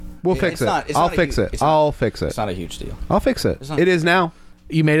We'll fix it. I'll fix it. It's not a huge deal. I'll fix it. It is now.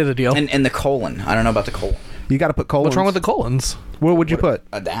 You made it a deal. And the colon. I don't know about the colon. You got to put colons. What's wrong with the colons? What would you put?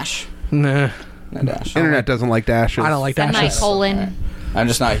 A dash? Nah. No dash. Internet doesn't like dashes. I don't like dashes. Semicolon. I'm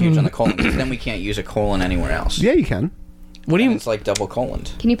just not huge on the colon, because then we can't use a colon anywhere else. Yeah, you can. What do you? It's like double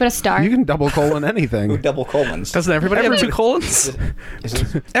coloned. Can you put a star? You can double colon anything. Double colons. Doesn't everybody have 2 colons? Is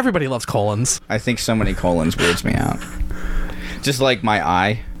it- Everybody loves colons. I think so many colons weirds me out. Just like my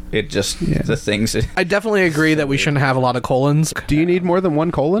eye. It just, the things... I definitely agree that we shouldn't have a lot of colons. Do you need more than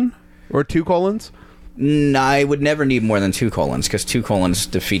 1 colon? Or 2 colons? I would never need more than 2 colons, because 2 colons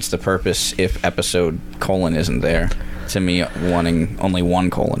defeats the purpose if episode colon isn't there. To me, wanting only 1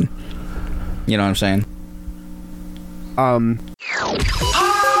 colon. You know what I'm saying?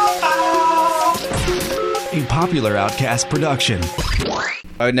 A popular Outcast production.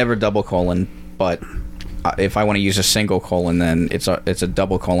 I would never double colon, but if I want to use a single colon, then it's a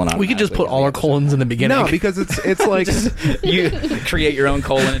double colon. We could just put all our colons in the beginning. No, because it's like... You create your own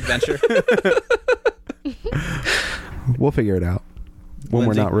colon adventure. We'll figure it out when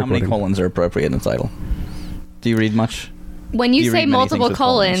Lindsay, we're not recording. How many colons are appropriate in the title? Do you read much? When Do you you say read many multiple things with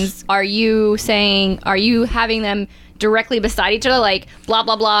colons? colons, are you having them directly beside each other, like blah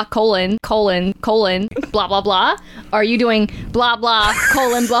blah blah colon colon colon blah blah blah? Or are you doing blah blah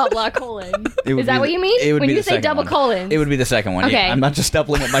colon blah blah colon? Is that what you mean? It would When be you the say second double one. colons. It would be the second one. Okay. Yeah, I'm not just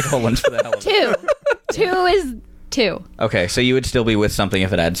doubling up my colons for the hell of it. 2. 2 is 2. Okay, so you would still be with something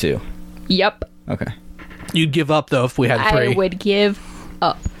if it had 2. Yep. Okay. You'd give up though if we had 3. I would give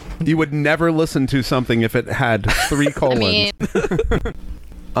up. You would never listen to something if it had 3 colons.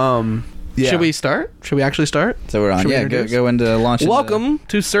 I mean, Yeah. Should we start? Should we actually start? So we're on. Should we Yeah, introduce? go into launch. Welcome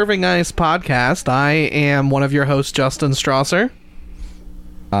to Serving Ice Podcast. I am one of your hosts, Justin Strasser.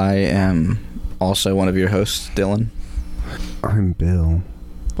 I am also one of your hosts, Dylan. I'm Bill.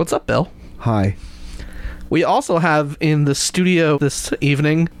 What's up, Bill? Hi. We also have in the studio this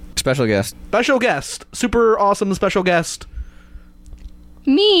evening Special guest. special guest, super awesome special guest.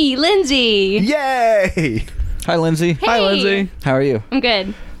 me, Lindsay. Yay! Hi, Lindsay. Hi, Hey. Lindsay. How are you? I'm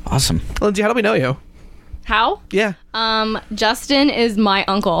good. Awesome. Lindsay, how do we know you? How? Yeah. Justin is my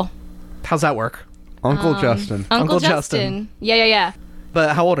uncle. How's that work? Uncle Justin. Uncle Justin. Justin. Yeah.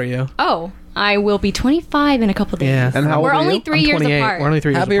 But how old are you? Oh, I will be 25 in a couple days. Yeah. And how old We're are only you? 3 I'm years 28. apart. We're only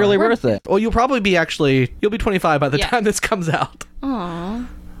 3 years Happy apart. early birthday. Well, you'll be 25 by the Yeah. time this comes out. Aw.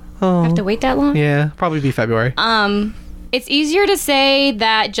 Oh. I have to wait that long? Yeah, probably be February. It's easier to say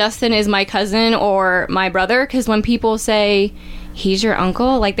that Justin is my cousin or my brother, because when people say he's your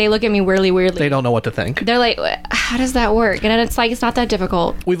uncle, like they look at me weirdly. They don't know what to think. They're like, how does that work? And it's like, it's not that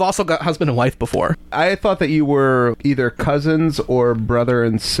difficult. We've also got husband and wife before. I thought that you were either cousins or brother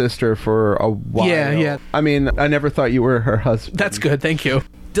and sister for a while. Yeah. I mean, I never thought you were her husband. That's good, thank you.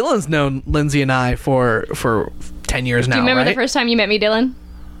 Dylan's known Lindsay and I for 10 years now, Do you remember right? the first time you met me, Dylan?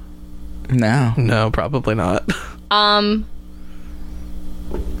 No. No, probably not. That's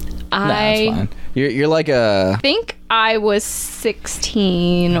I fine. You're like a... think I was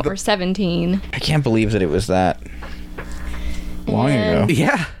 16 or 17. I can't believe that it was that long ago.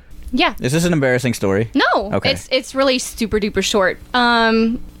 Yeah. Yeah. Is this an embarrassing story? No. Okay. It's really super duper short.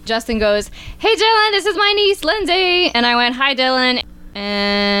 Justin goes, "Hey Dylan, this is my niece Lindsay." And I went, "Hi Dylan."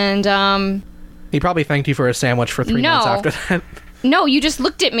 And He probably thanked you for a sandwich for 3 No. months after that. no, you just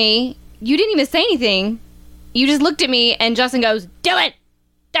looked at me. You didn't even say anything. You just looked at me and Justin goes, "Dylan,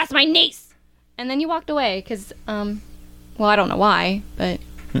 that's my niece." And then you walked away cuz well, I don't know why, but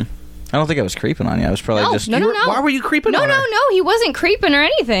I don't think I was creeping on you. I was probably No, just... no, no, no. Why were you creeping No, on no, her? no, he wasn't creeping or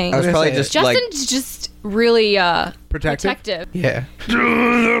anything. I was probably say just like... Justin's just really Protective? protective. Yeah.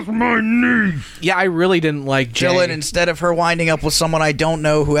 Yeah, I really didn't like Jay. Dylan, instead of her winding up with someone I don't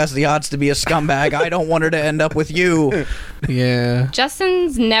know who has the odds to be a scumbag, I don't want her to end up with you. Yeah.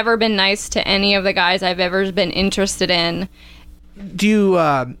 Justin's never been nice to any of the guys I've ever been interested in. Do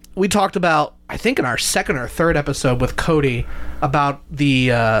you, we talked about, I think in our second or third episode with Cody, about the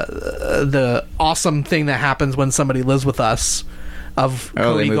awesome thing that happens when somebody lives with us. Of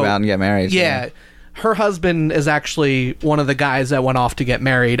Oh, Cody they move out and get married. Yeah. Her husband is actually one of the guys that went off to get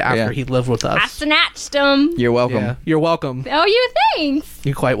married after Yeah. he lived with I us. snatched him. You're welcome. Yeah. You're welcome. Oh, you thanks.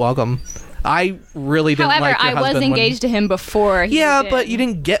 You're quite welcome. I really didn't However, like your I was husband when- engaged to him before. He Yeah, did. but you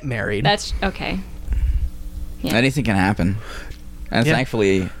didn't get married. That's okay. Anything can happen. And Yeah.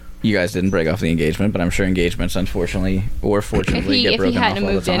 thankfully, you guys didn't break off the engagement, but I'm sure engagements, unfortunately, or If fortunately, he get if he broken off hadn't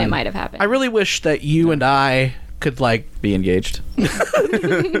all moved the in, time. it might have happened. I really wish that you and I could, like, Be engaged.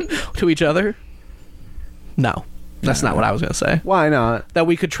 to each other. No. That's not what I was going to say. Why not? That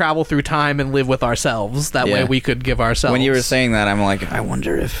we could travel through time and live with ourselves. That way Yeah. we could give ourselves. When you were saying that, I'm like, I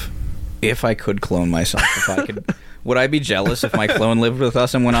wonder if I could clone myself. If I could, would I be jealous if my clone lived with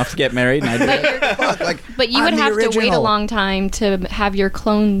us and went off to get married? And I'd be like, fuck, like, But you would I'm the have to wait a original. long time to have your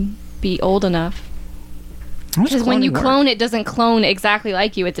clone be old enough. How does Because when you cloning work? clone, it doesn't clone exactly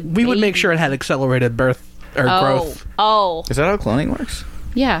like you. It's a we would make baby. sure it had accelerated birth or growth. Oh, Is that how cloning works?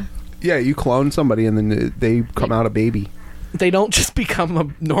 yeah. Yeah, you clone somebody and then they come out a baby. They don't just become a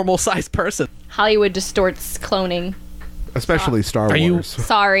normal sized person. Hollywood distorts cloning. Especially Star Are you- Wars.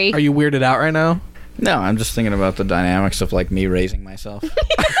 Sorry. Are you weirded out right now? No, I'm just thinking about the dynamics of like me raising myself.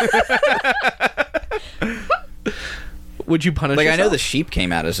 Would you punish Like I yourself? know the sheep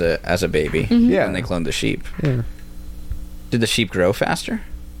came out as a baby Yeah. when they cloned the sheep. Yeah. Did the sheep grow faster?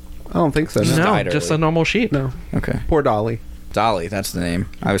 I don't think so. Just No. No, died just early. a normal sheep. No. Okay. Poor Dolly. Dolly, that's the name.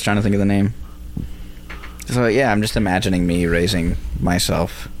 I was trying to think of the name. So yeah, I'm just imagining me raising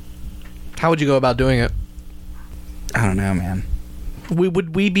myself. How would you go about doing it? I don't know, man.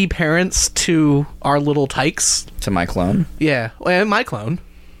 Would we be parents to our little tykes? To my clone? Yeah, and my clone.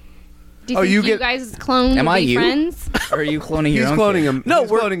 Do you Oh, think you you get- guys clone Am would I be you? friends? Or are you cloning your He's own cloning kid? him. No,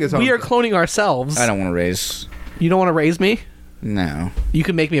 He's cloning his own we are kid. cloning ourselves. I don't want to raise. You don't want to raise me? No. You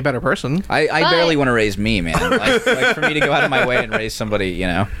can make me a better person. I But- barely want to raise me, man. Like for me to go out of my way and raise somebody, you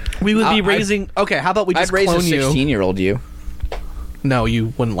know. We would be I'd- raising. Okay, how about we I'd just raise a clone you? 16-year-old you. No,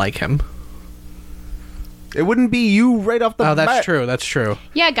 you wouldn't like him. It wouldn't be you right off the Oh, that's bat. true. That's true.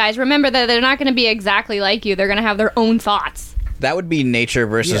 Yeah, guys, remember that they're not going to be exactly like you. They're going to have their own thoughts. That would be nature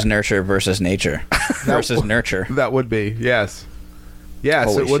versus nurture versus nature versus nurture. That would be. Yes. Yes,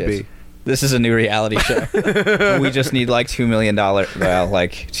 Holy it would shit. be. This is a new reality show. We just need like $2 million. Well,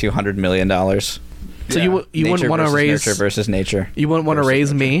 like $200 million. So Yeah. you Nature wouldn't want to versus raise nurture versus nature. you wouldn't want to versus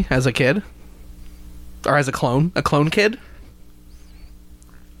raise nurture. me as a kid, or as a clone kid.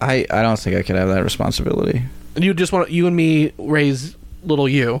 I don't think I could have that responsibility. You just want you and me raise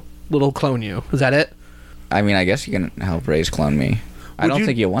little clone you. Is that it? I mean, I guess you can help raise clone me. I Would don't you-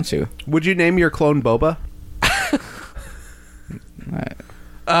 think you want to. Would you name your clone Boba?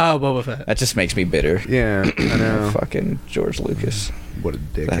 Oh, Boba Fett. That just makes me bitter. Yeah, I know. Fucking George Lucas. What a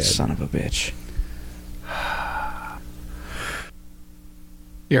dickhead. That son of a bitch.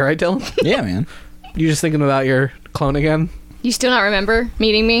 You all right, Dylan? Yeah, man. You just thinking about your clone again? You still not remember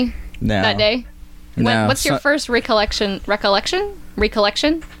meeting me No. that day? No. What's your first recollection?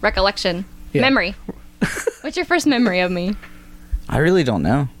 Yeah. Memory. What's your first memory of me? I really don't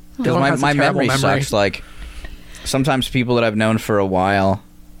know. Because Dylan my, has a my terrible memory memory. sucks. Like, sometimes people that I've known for a while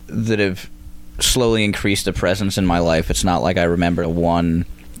that have slowly increased a presence in my life, it's not like I remember one,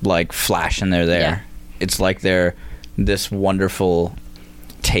 like, flash and they're there. Yeah. It's like they're this wonderful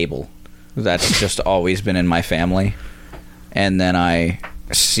table that's just always been in my family. And then I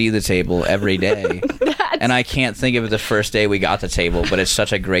see the table every day. And I can't think of the first day we got the table, but it's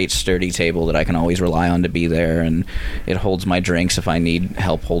such a great sturdy table that I can always rely on to be there, and it holds my drinks if I need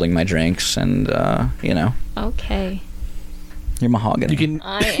help holding my drinks, and you know, Okay. you're mahogany. You can.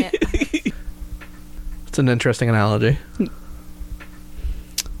 I am. It's an interesting analogy.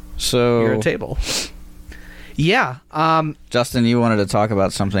 So You're a table. Yeah. Justin, you wanted to talk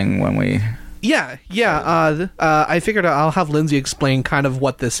about something when we Yeah. I figured I'll have Lindsay explain kind of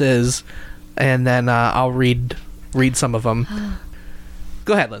what this is, and then I'll read some of them.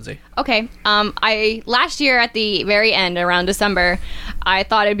 Go ahead, Lindsay. Okay. I last year at the very end, around December, I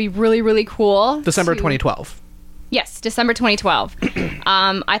thought it'd be really, really cool. December to- 2012. Yes, December 2012.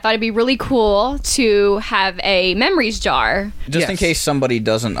 I thought it'd be really cool to have a memories jar. just in Yes. case somebody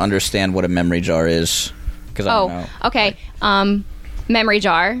doesn't understand what a memory jar is, because I don't know. Okay. Memory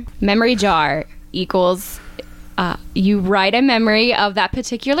jar. Memory jar equals you write a memory of that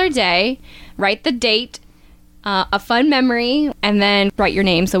particular day, write the date, a fun memory, and then write your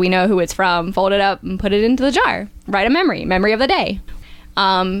name so we know who it's from. Fold it up and put it into the jar. Write a memory of the day.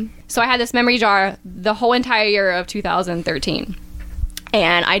 So I had this memory jar the whole entire year of 2013.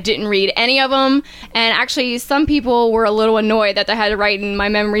 And I didn't read any of them. And actually, some people were a little annoyed that I had to write in my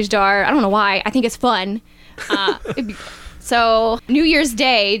memories jar. I don't know why. I think it's fun. So New Year's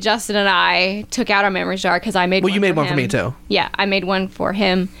Day, Justin and I took out our memories jar because I made. Well, one you made for one for him. me too. Yeah, I made one for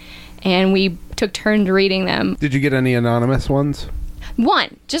him, and we took turns reading them. Did you get any anonymous ones?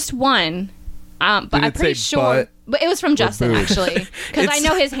 Just one. But Did I'm it pretty say sure. But it was from Justin, boobs? actually, because I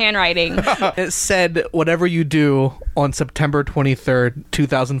know his handwriting. It said, "Whatever you do on September 23rd,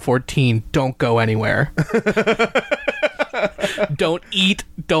 2014, don't go anywhere. Don't eat.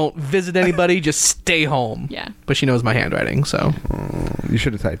 Don't visit anybody. Just stay home." Yeah. But she knows my handwriting, so You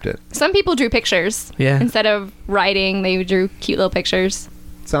should have typed it. Some people drew pictures. Yeah. Instead of writing, they drew cute little pictures.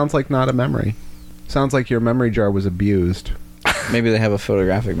 Sounds like not a memory. Sounds like your memory jar was abused. Maybe they have a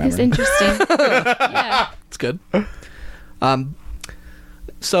photographic It's memory. interesting. Yeah. It's good.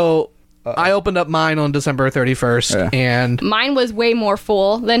 So I opened up mine on December 31st, Yeah. and Mine was way more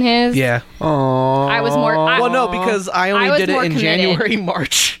full than his. yeah. Aww. I was more. Well, no, because I only I was did it more in committed. January,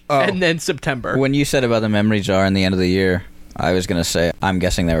 March, and then September. When you said about the memory jar and the end of the year, I was going to say, I'm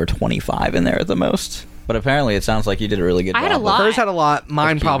guessing there were 25 in there at the most. But apparently it sounds like you did a really good job. I had a with- lot. Hers had a lot.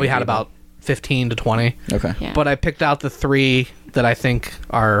 Mine Keeping probably had people. about 15 to 20. Okay. Yeah. But I picked out the 3 that I think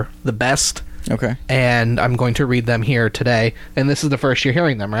are the best, Okay. and I'm going to read them here today. And this is the first you're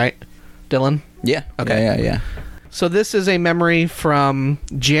hearing them, right, Dylan? Yeah. Okay. Yeah. So this is a memory from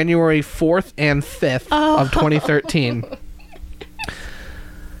January 4th and 5th of 2013.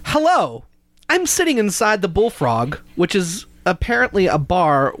 Hello. I'm sitting inside the Bullfrog, which is apparently a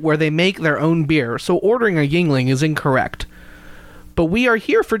bar where they make their own beer, so ordering a Yingling is incorrect. But we are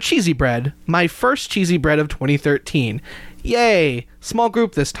here for cheesy bread, my first cheesy bread of 2013. Yay! Small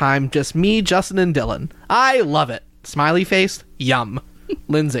group this time, just me, Justin, and Dylan. I love it. Smiley face, yum.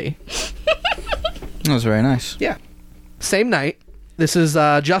 Lindsay. That was very nice. Yeah. Same night. This is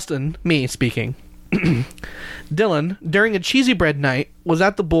Justin, me speaking. Dylan, during a cheesy bread night, was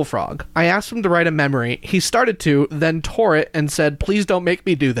at the Bullfrog. I asked him to write a memory. He started to, then tore it and said, "Please don't make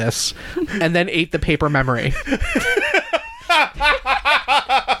me do this," and then ate the paper memory.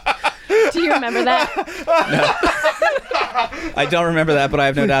 Do you remember that? I don't remember that, but I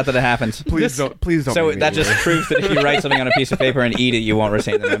have no doubt that it happens. Please don't. Please don't. So make me that do just it. proves that if you write something on a piece of paper and eat it, you won't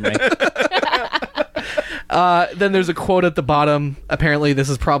retain the memory. Then there's a quote at the bottom. Apparently, this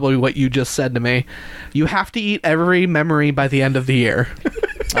is probably what you just said to me. You have to eat every memory by the end of the year.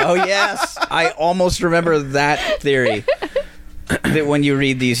 Oh, yes. I almost remember that theory. That when you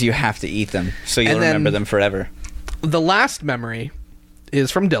read these, you have to eat them. So you'll And then- remember them forever. The last memory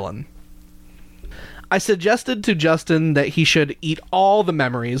is from Dylan. I suggested to Justin that he should eat all the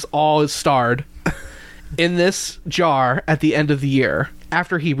memories, all is starred, in this jar at the end of the year,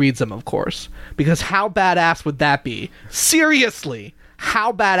 after he reads them, of course. Because how badass would that be? Seriously,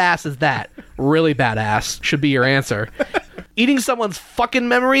 how badass is that? Really badass should be your answer. Eating someone's fucking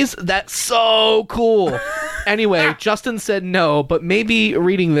memories? That's so cool. Anyway, Justin said no, but maybe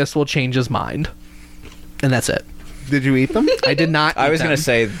reading this will change his mind. And that's it. Did you eat them? I did not. I eat was going them. to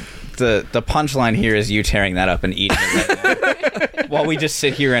say the punchline here is you tearing that up and eating it right now, while we just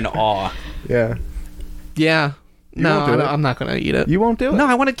sit here in awe. Yeah. Yeah. No, won't do it. I'm not going to eat it. You won't do it. No,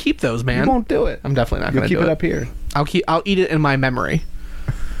 I want to keep those, man. You won't do it. I'm definitely not You'll going to keep do it up here. I'll eat it in my memory.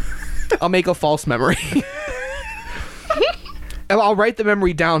 I'll make a false memory. And I'll write the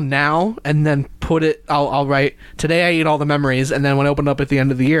memory down now and then put it. I'll write today I ate all the memories, and then when I open up at the end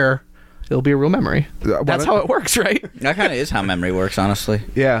of the year, it'll be a real memory. That's how it works, right? That kind of is how memory works, honestly.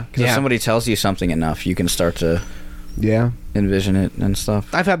 Yeah. Because if somebody tells you something enough, you can start to Yeah. envision it and stuff.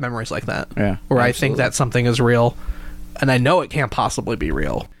 I've had memories like that. Yeah, Where I think absolutely. that something is real, and I know it can't possibly be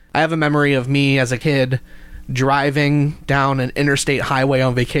real. I have a memory of me as a kid driving down an interstate highway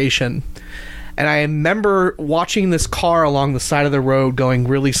on vacation, and I remember watching this car along the side of the road going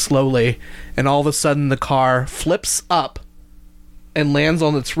really slowly, and all of a sudden the car flips up and lands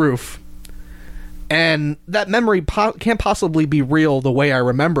on its roof. And that memory can't possibly be real the way I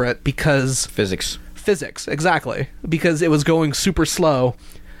remember it because Physics. physics, exactly, because it was going super slow,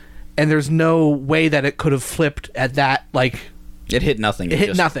 and there's no way that it could have flipped at that, like, It hit nothing. it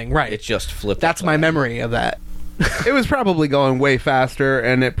hit nothing, right? It just flipped. That's my upside down. memory of that. It was probably going way faster,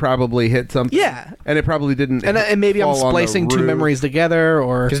 and it probably hit something. Yeah. And it probably didn't. And maybe I'm fall on the splicing two roof. memories together,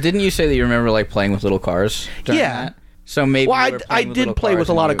 or Because didn't you say that you remember like playing with little cars? during Yeah. that? So maybe. well, you were I playing with did little play with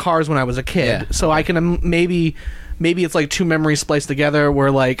a and lot of you- cars when I was a kid, Yeah. so I can maybe it's like two memories spliced together,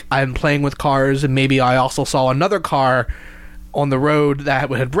 where like I'm playing with cars, and maybe I also saw another car on the road that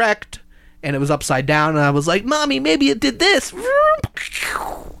had wrecked, and it was upside down, and I was like, "Mommy, maybe it did this."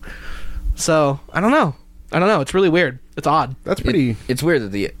 So I don't know. It's really weird. It's odd. That's pretty. It's weird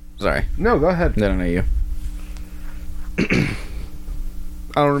that the. Sorry, No, go ahead. I don't know you. I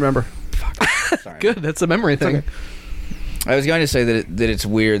don't remember. Sorry. Good. That's a memory thing. okay. I was going to say that that it's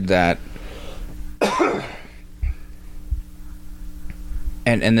weird that.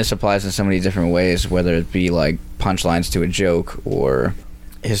 And this applies in so many different ways, whether it be like punchlines to a joke or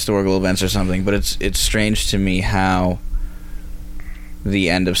historical events or something. But it's strange to me how the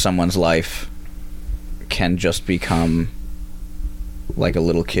end of someone's life can just become like a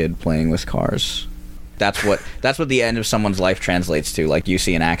little kid playing with cars. that's what the end of someone's life translates to. Like, you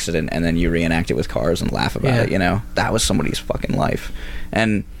see an accident and then you reenact it with cars and laugh about it, you know? That was somebody's fucking life.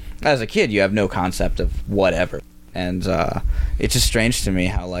 And as a kid, you have no concept of whatever. And it's just strange to me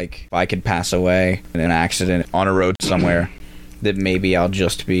how, like, if I could pass away in an accident on a road somewhere, that maybe I'll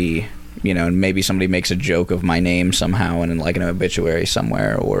just be, you know, and maybe somebody makes a joke of my name somehow in, like, an obituary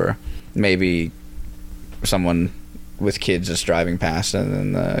somewhere, or maybe someone with kids is driving past and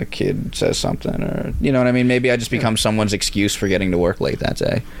then the kid says something, or, you know what I mean? Maybe I just become someone's excuse for getting to work late that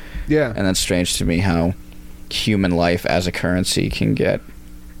day. Yeah. And that's strange to me how human life as a currency can get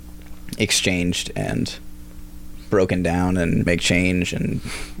exchanged and broken down and make change and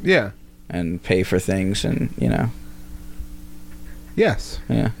and pay for things, and, you know. Yes.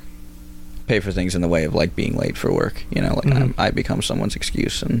 Yeah. Pay for things in the way of, like, being late for work, you know, like I become someone's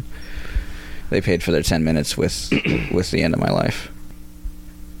excuse, and they paid for their 10 minutes with the end of my life.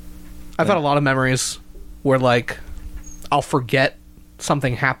 I've had a lot of memories where, like, I'll forget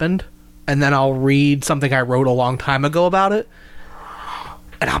something happened, and then I'll read something I wrote a long time ago about it,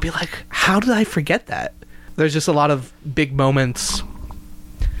 and I'll be like, how did I forget that? There's just a lot of big moments,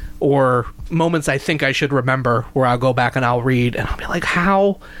 or moments I think I should remember, where I'll go back and I'll read, and I'll be like,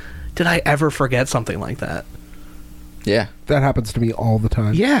 how did I ever forget something like that? Yeah. That happens to me all the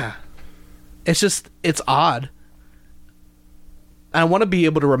time. Yeah. It's odd. I want to be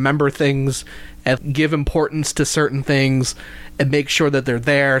able to remember things and give importance to certain things and make sure that they're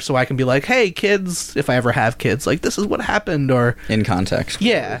there, so I can be like, hey, kids, if I ever have kids, like, this is what happened, or... In context.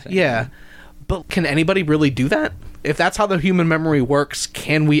 Yeah. But can anybody really do that? If that's how the human memory works,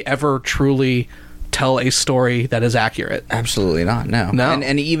 can we ever truly tell a story that is accurate? Absolutely not, no.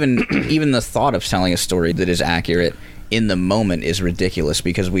 And even the thought of telling a story that is accurate in the moment is ridiculous,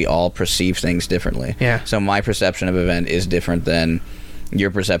 because we all perceive things differently. Yeah. So my perception of event is different than your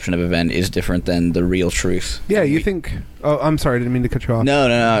perception of event is different than the real truth. Yeah, you think... Oh, I'm sorry, I didn't mean to cut you off.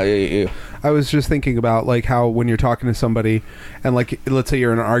 No. I was just thinking about, like, how when you're talking to somebody, and, like, let's say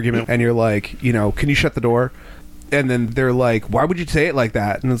you're in an argument, and you're like, you know, can you shut the door? And then they're like, why would you say it like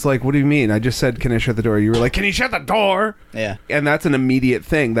that? And it's like, what do you mean? I just said, can I shut the door? You were like, can you shut the door? Yeah. And that's an immediate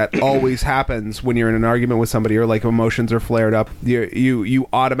thing that always happens when you're in an argument with somebody, or, like, emotions are flared up. You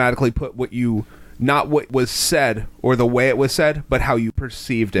automatically put not what was said or the way it was said, but how you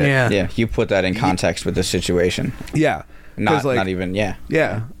perceived it. Yeah, you put that in context with the situation. Yeah. Not even.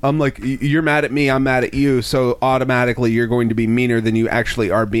 Yeah. I'm like, you're mad at me, I'm mad at you, so automatically you're going to be meaner than you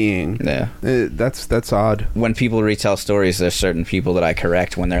actually are being. Yeah. That's odd. When people retell stories, there's certain people that I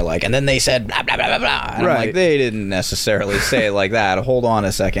correct when they're like, and then they said blah, blah, blah, blah, blah. And I'm like, they didn't necessarily say it like that. Hold on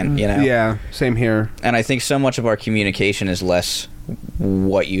a second, you know? Yeah, same here. And I think so much of our communication is less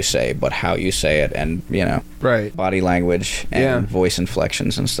what you say, but how you say it, and, you know, body language and voice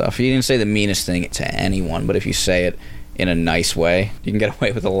inflections and stuff. You didn't say the meanest thing to anyone, but if you say it in a nice way, you can get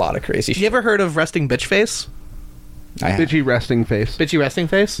away with a lot of crazy shit. You ever heard of resting bitch face? I have. Bitchy resting face. Bitchy resting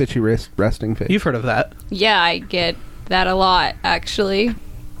face? Bitchy resting face. You've heard of that. Yeah, I get that a lot, actually.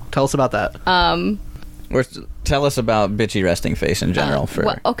 Tell us about that. Or tell us about bitchy resting face in general.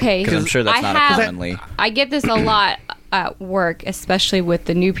 Okay. Because I'm sure that's not a commonly... I get this a lot at work, especially with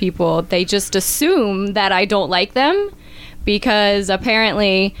the new people. They just assume that I don't like them because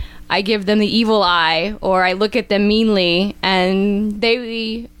apparently I give them the evil eye, or I look at them meanly, and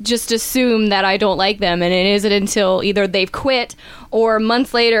they just assume that I don't like them. And it isn't until either they've quit or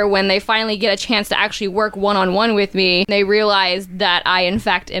months later, when they finally get a chance to actually work one-on-one with me, they realize that I, in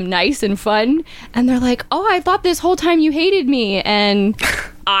fact, am nice and fun. And they're like, oh, I thought this whole time you hated me. And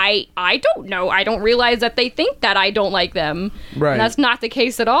I don't know. I don't realize that they think that I don't like them. Right. And that's not the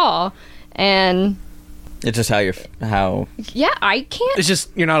case at all. And... it's just how... Yeah, I can't... It's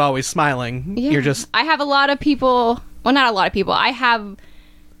just, you're not always smiling. Yeah. You're just... I have a lot of people... Well, not a lot of people. I have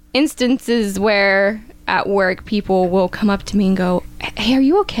instances where at work people will come up to me and go, hey, are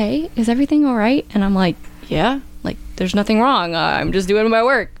you okay? Is everything all right? And I'm like, yeah. Like, there's nothing wrong. I'm just doing my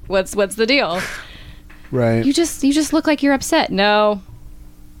work. What's the deal? Right. You just look like you're upset. No.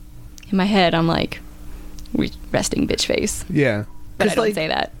 In my head, I'm like, resting bitch face. Yeah. But I don't say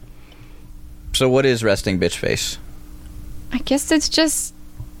that. So what is resting bitch face? I guess it's just...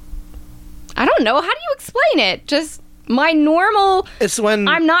 I don't know. How do you explain it? Just my normal... It's when...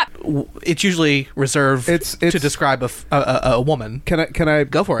 I'm not... It's usually reserved It's to describe a woman. Can I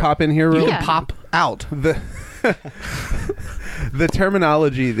Go for it. pop in here real You Yeah. can pop out. The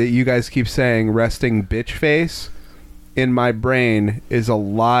terminology that you guys keep saying, resting bitch face, in my brain is a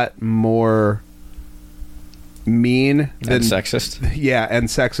lot more mean than And sexist. Yeah, and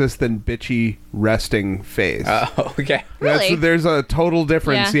sexist than bitchy resting face. Oh, okay. Really? There's a total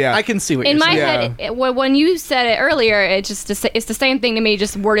difference. Yeah. Yeah, I can see what In you're my saying. head, when you said it earlier, it's the same thing to me,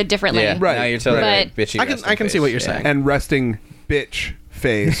 just worded differently. Yeah. Right. Now you're totally Right. right. Bitchy. I can see what you're resting face. saying. and resting bitch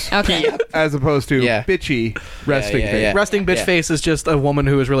face. Okay. As opposed to Yeah. bitchy resting yeah, face. yeah. Resting bitch Yeah. face is just a woman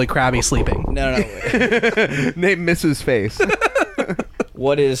who is really crabby sleeping. No. Name Mrs. Face.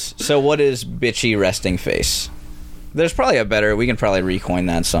 What is bitchy resting face? There's probably a better. We can probably recoin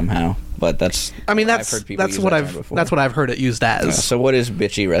that somehow. But that's. I mean, I've that's heard people that's use what that term I've before. that's what I've heard it used as. So what is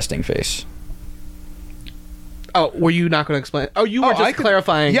bitchy resting face? Oh, were you not going to explain? Oh, you were just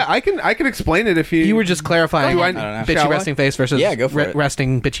clarifying. Yeah, I can explain it if you. You were just clarifying Do I- I don't know. bitchy shall I? resting face versus Yeah, go for it.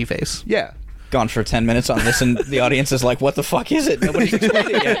 resting bitchy face. Yeah. Gone for 10 minutes on this, and the audience is like, "What the fuck is it?" Nobody's explained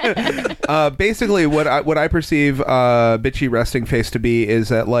it yet. Basically, what I perceive bitchy resting face to be is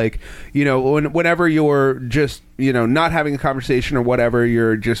that, like, you know, whenever you're just, you know, not having a conversation or whatever,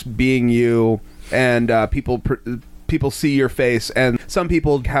 you're just being you, and people see your face, and some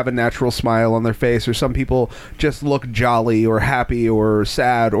people have a natural smile on their face, or some people just look jolly or happy or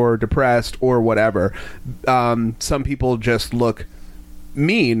sad or depressed or whatever. Some people just look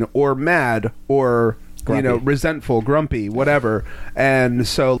mean or mad or Grumpy. you know, resentful, grumpy, whatever. And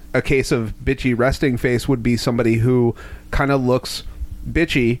so a case of bitchy resting face would be somebody who kind of looks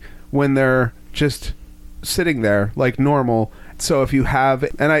bitchy when they're just sitting there like normal. So if you have,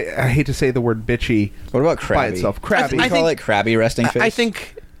 and I hate to say the word bitchy What about by crabby? itself, crabby. We I call think- it crabby resting face. I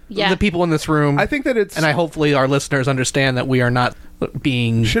think Yeah. the people in this room, I think that it's, and I hopefully our listeners understand that we are not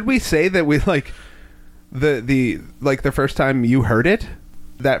being. should we say that we like the like the first time you heard it,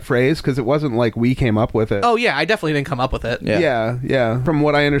 that phrase, because it wasn't like we came up with it. Oh yeah, I definitely didn't come up with it. Yeah. Yeah. From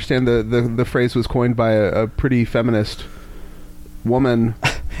what I understand, the phrase was coined by a pretty feminist woman.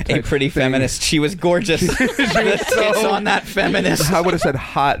 a type pretty thing. feminist. She was gorgeous. It's on that feminist. I would have said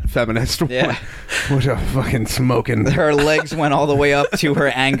hot feminist. Yeah. What a fucking smoking. Her legs went all the way up to her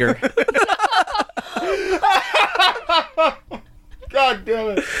anger. God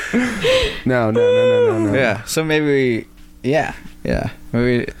damn it. No. Yeah. So maybe. Yeah.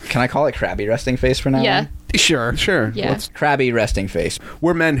 Maybe. Can I call it crabby resting face for now? Yeah. on? Sure. Sure. Yeah. Crabby resting face.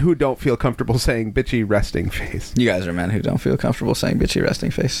 We're men who don't feel comfortable saying bitchy resting face. You guys are men who don't feel comfortable saying bitchy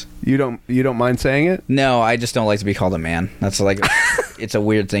resting face. You don't mind saying it? No, I just don't like to be called a man. That's like, it's a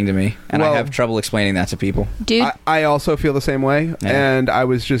weird thing to me, and Well- I have trouble explaining that to people. Dude, I also feel the same way, Yeah. and I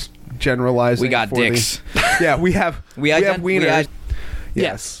was just generalizing. We got for the- dicks. Yeah, we have. We have wieners.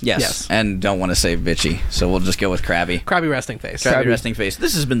 Yes. Yes. And don't want to say bitchy, so we'll just go with crabby. Crabby resting face. Crabby Crabby. resting face.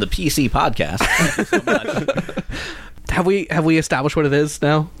 This has been the PC podcast. Have we established what it is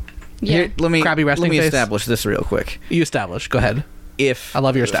now? yeah. Here, let me Crabby resting let me face? establish this real quick. You established. Go ahead. If I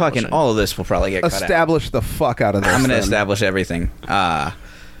love your fucking establishing. all of this will probably get cut out. Establish the fuck out of this. I'm going to then. establish everything.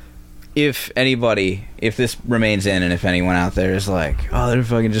 If this remains in, and if anyone out there is like, oh, they're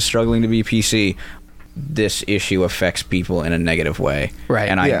fucking just struggling to be PC, this issue affects people in a negative way. Right.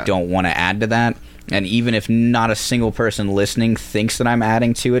 And I Yeah. don't want to add to that. And even if not a single person listening thinks that I'm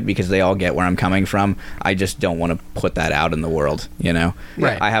adding to it because they all get where I'm coming from, I just don't want to put that out in the world, you know?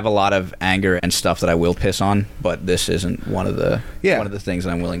 Right. I have a lot of anger and stuff that I will piss on, but this isn't one of the things that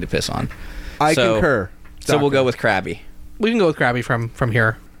I'm willing to piss on. I So- concur. So we'll Doctor. go with crabby. We can go with Crabby from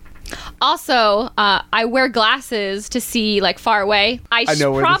here. Also, I wear glasses to see like far away. I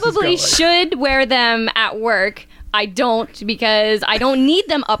know where this is probably going. should wear them at work. I don't because I don't need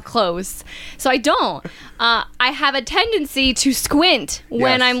them up close. So I don't. I have a tendency to squint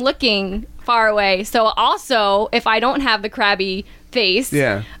when Yes. I'm looking far away. So also, if I don't have the crabby face,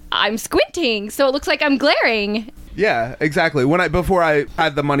 Yeah. I'm squinting. So it looks like I'm glaring. Yeah, exactly. Before I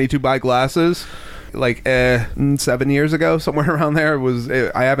had the money to buy glasses, like 7 years ago, somewhere around there,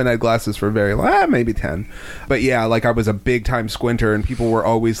 I haven't had glasses for very long, maybe 10. But yeah, like I was a big time squinter, and people were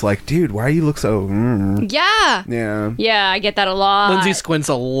always like, "Dude, why you look so?" Yeah. Yeah. Yeah, I get that a lot. Lindsay squints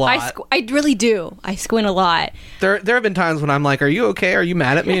a lot. I really do. I squint a lot. There have been times when I'm like, "Are you okay? Are you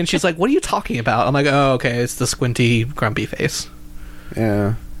mad at me?" And she's like, "What are you talking about?" I'm like, "Oh, okay. It's the squinty, grumpy face."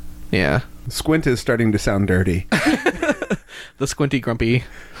 Yeah. Yeah, Squint is starting to sound dirty. the squinty, grumpy.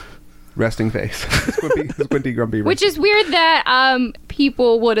 Resting face. Squinty, grumpy. Which is weird that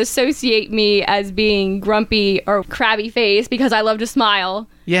people would associate me as being grumpy or crabby face because I love to smile.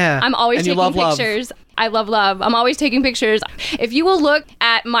 Yeah, I'm always and you taking love love. pictures. I love love. I'm always taking pictures. If you will look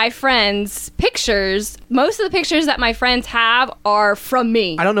at my friends' pictures, most of the pictures that my friends have are from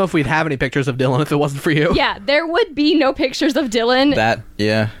me. I don't know if we'd have any pictures of Dylan if it wasn't for you. Yeah, there would be no pictures of Dylan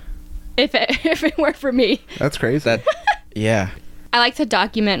if it were for me. That's crazy. Yeah. I like to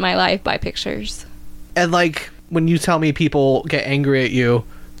document my life by pictures. And like when you tell me people get angry at you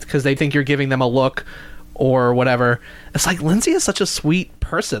because they think you're giving them a look or whatever, it's like, Lindsay is such a sweet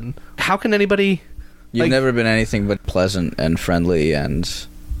person. How can anybody... You've like- never been anything but pleasant and friendly and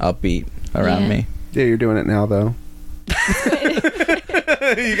upbeat around Yeah. me. Yeah, you're doing it now, though.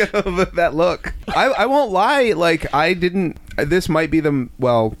 You got that look. I won't lie. Like, I didn't. This might be the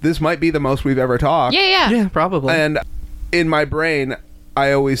most we've ever talked. Yeah. Yeah, probably. And in my brain,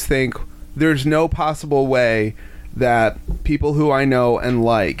 I always think there's no possible way that people who I know and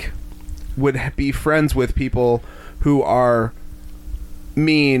like would be friends with people who are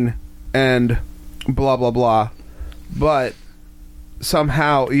mean and blah blah blah. But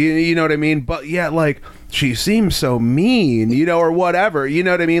somehow, you know what I mean? But yeah, like, she seems so mean, or whatever, you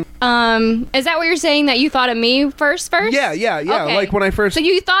know what I mean? Is that what you're saying, that you thought of me first? Yeah, Okay. like when I first... So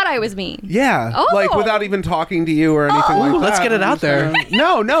you thought I was mean? Yeah, Oh. like without even talking to you or anything like that. let's get it out there.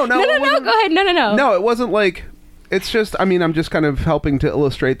 No, it No, wasn't- go ahead. No. No, it wasn't like... It's just, I mean, I'm just kind of helping to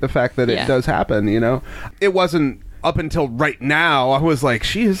illustrate the fact that it Yeah. does happen, It wasn't up until right now, I was like,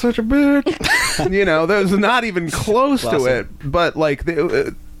 she is such a bitch. There was not even close to it. But, like,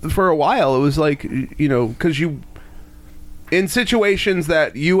 for a while, it was like, because you... In situations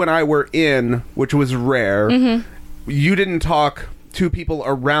that you and I were in, which was rare, you didn't talk to people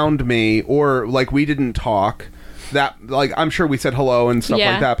around me, or, like, we didn't talk. That, like, I'm sure we said hello and stuff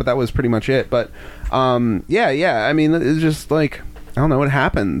Yeah. like that, but that was pretty much it. But, yeah, I mean, it's just, like, I don't know, it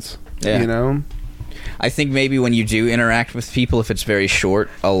happens, Yeah. I think maybe when you do interact with people, if it's very short,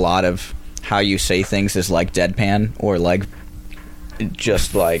 a lot of how you say things is, like, deadpan, or, like,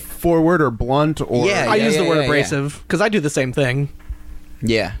 just, like... Forward or blunt or... Yeah. I use the word yeah. abrasive because I do the same thing.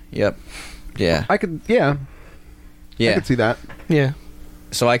 Yeah, yep. Yeah. I could, I Yeah. could see that. Yeah.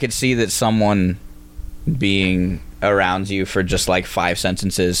 So I could see that someone being around you for just like 5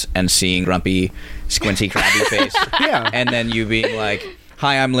 sentences and seeing grumpy, squinty, crabby face. Yeah. And then you being like,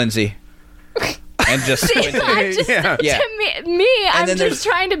 "Hi, I'm Lindsay." And just squinting. I'm just, Yeah. to me, I'm then just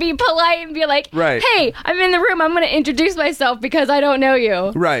trying to be polite and be like, Right. hey, I'm in the room. I'm going to introduce myself because I don't know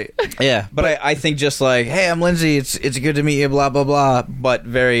you. Right. Yeah, but I think just like, "Hey, I'm Lindsay. It's good to meet you." Blah blah blah. But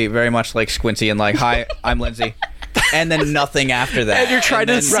very very much like squinty and like, "Hi, I'm Lindsay," and then nothing after that. And you're trying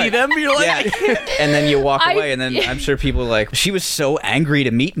to then- see them. You're like, Yeah, and then you walk I- away, and then I'm sure people are like, "She was so angry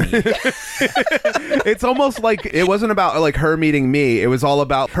to meet me." It's almost like it wasn't about, like, her meeting me. It was all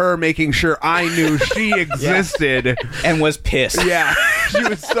about her making sure I knew she existed. And was pissed. Yeah. She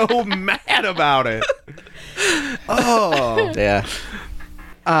was so mad about it. Oh. Yeah.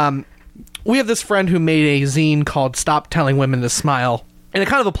 we have this friend who made a zine called Stop Telling Women to Smile. And it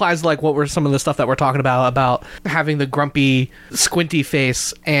kind of applies to like what were some of the stuff that we're talking about having the grumpy, squinty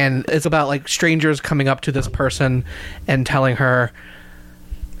face. And it's about like strangers coming up to this person and telling her,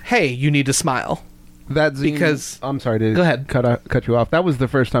 hey, you need to smile. That zine, Because- I'm sorry to Go ahead. cut you off. That was the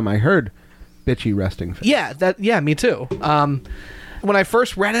first time I heard bitchy resting face. Yeah, me too. When I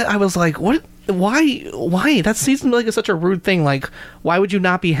first read it, I was like, what? Why? That seems like it's such a rude thing. Like, why would you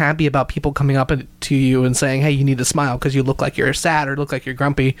not be happy about people coming up to you and saying, hey, you need to smile because you look like you're sad or look like you're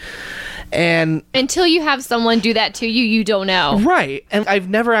grumpy? And Until you have someone do that to you, you don't know. right. And I've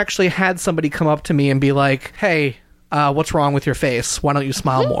never actually had somebody come up to me and be like, hey, what's wrong with your face? Why don't you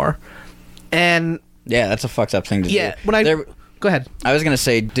smile more? And Yeah, that's a fucked up thing to yeah, do. when I There- go ahead. I was gonna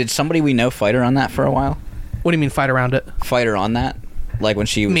say, did somebody we know fight her on that for a while? What do you mean fight around it? Fight her on that? Like when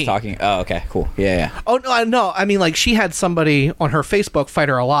she was Me. talking? Oh, okay, cool. Yeah. Oh no! I mean, like she had somebody on her Facebook fight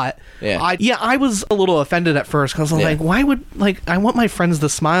her a lot. Yeah. I was a little offended at first because I was Yeah. like, why would I want my friends to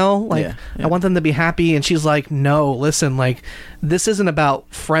smile? Like Yeah, I want them to be happy. And she's like, no, listen, like this isn't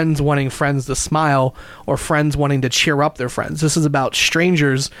about friends wanting friends to smile or friends wanting to cheer up their friends. This is about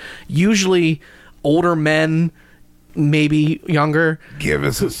strangers, usually older men, maybe younger. Give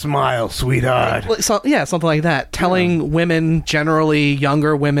us a smile, sweetheart. Like, something like that. Telling women, generally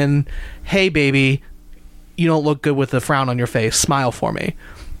younger women, hey, baby, you don't look good with a frown on your face. Smile for me.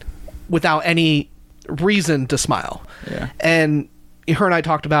 Without any reason to smile. Yeah. And her and I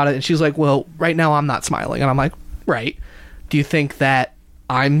talked about it, and she's like, well, right now I'm not smiling. And I'm like, right. Do you think that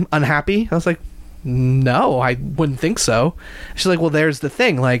I'm unhappy? I was like, no, I wouldn't think so. She's like, well, there's the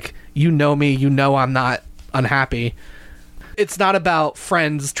thing. Like, you know me, you know I'm not unhappy. It's not about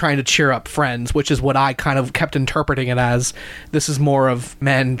friends trying to cheer up friends, which is what I kind of kept interpreting it as. This is more of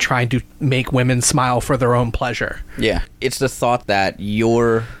men trying to make women smile for their own pleasure. Yeah. It's the thought that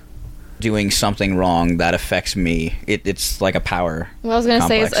you're doing something wrong that affects me. It's like a power. Well, I was going to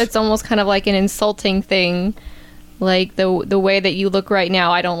say complex. it's almost kind of like an insulting thing. Like the way that you look right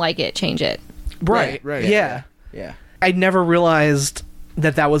now, I don't like it. Change it. Right. Yeah. Yeah. I never realized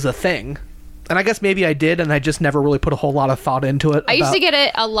that was a thing And I guess maybe I did, and I just never really put a whole lot of thought into it. I used to get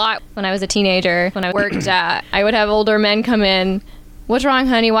it a lot when I was a teenager. When I worked at, I would have older men come in. What's wrong,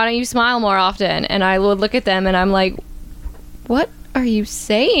 honey? Why don't you smile more often? And I would look at them, and I'm like, what are you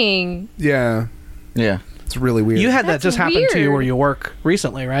saying? Yeah. Yeah. It's really weird. You had that That's just happen to you weird. where you work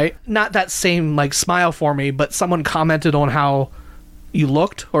recently, right? Not that same like smile for me, but someone commented on how you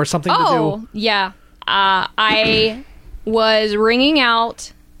looked or something to do. Yeah. I was ringing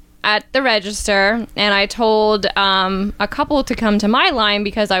out at the register, and I told a couple to come to my line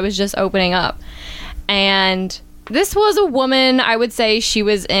because I was just opening up. And this was a woman, I would say she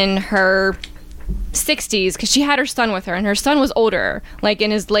was in her 60s because she had her son with her, and her son was older, like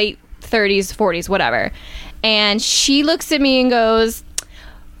in his late 30s, 40s, whatever. And she looks at me and goes,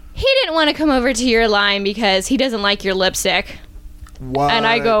 he didn't want to come over to your line because he doesn't like your lipstick. What? And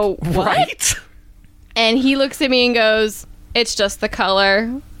I go, what? Right? And he looks at me and goes, it's just the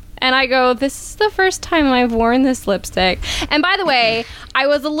color. And I go, this is the first time I've worn this lipstick. And by the way, I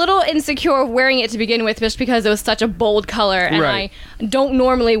was a little insecure of wearing it to begin with just because it was such a bold color. And Right. I don't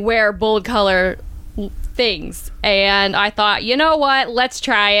normally wear bold color things. And I thought, you know what? Let's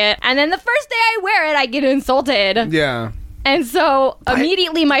try it. And then the first day I wear it, I get insulted. Yeah. And so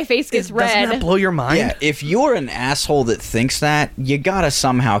immediately my face gets Doesn't red. that blow your mind? Yeah, if you're an asshole that thinks that, you gotta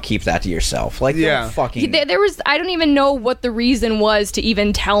somehow keep that to yourself. Like, Yeah. don't fucking... There was, I don't even know what the reason was to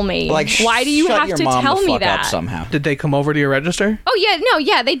even tell me. like, why do you shut have your to mom tell the me fuck that? up somehow. Did they come over to your register? Oh yeah, no,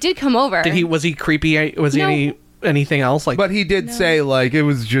 yeah, they did come over. Was he creepy? Was No. he anything else? Like, But he did say, like, it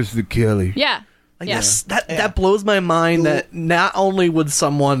was just the Kelly. Yeah. like Yeah. this, that blows my mind that not only would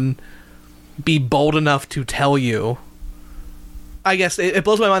someone be bold enough to tell you, I guess it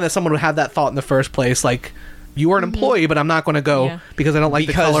blows my mind that someone would have that thought in the first place. Like, you are an employee, but I'm not going to go Yeah. because I don't like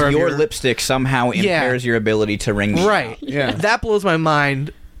the Because color your of your lipstick somehow impairs your ability to ring me Right. out. Yeah. That blows my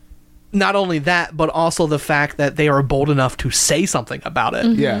mind. Not only that, but also the fact that they are bold enough to say something about it.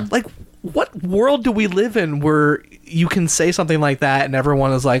 Yeah. Like, what world do we live in where you can say something like that and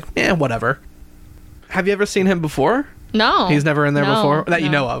everyone is like, whatever? Have you ever seen him before? No. He's never in there No, before? That you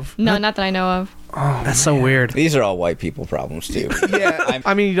no. know of? No, not that I know of. That's so weird. These are all white people problems, too. Yeah.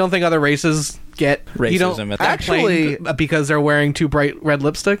 I mean, you don't think other races get you don't Racism at get that blamed Actually- because they're wearing too bright red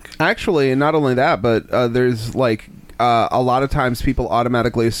lipstick? Actually, not only that, but there's like a lot of times people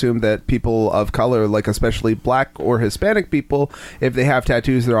automatically assume that people of color, like especially black or Hispanic people, if they have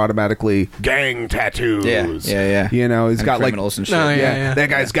tattoos, they're automatically gang tattoos. Yeah. You know, he's And got like criminals and shit. No, yeah, that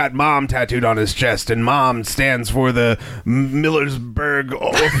guy's got mom tattooed on his chest, and mom stands for the Millersburg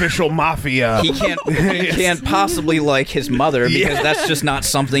official mafia. He can't possibly like his mother because that's just not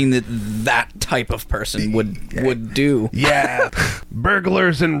something that type of person would do. Yeah,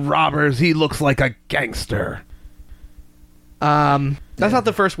 burglars and robbers. He looks like a gangster. That's not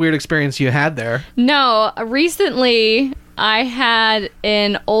the first weird experience you had there. No, recently I had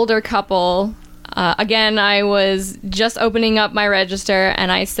an older couple. Again, I was just opening up my register,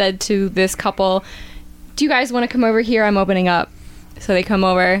 and I said to this couple, do you guys want to come over here? I'm opening up. So they come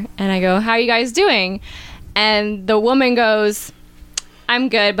over, and I go, how are you guys doing? And the woman goes, I'm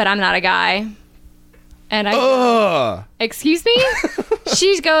good, but I'm not a guy. And I go, excuse me?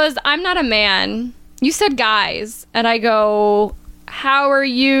 She goes, I'm not a man. You said guys. And I go, how are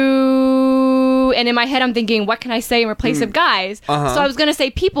you? And in my head, I'm thinking, what can I say in replace of guys? So I was going to say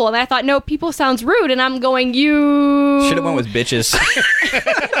people. And I thought, no, people sounds rude. And I'm going, you. Should have went with bitches.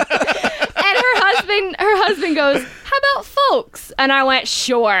 And her husband goes, how about folks? And I went,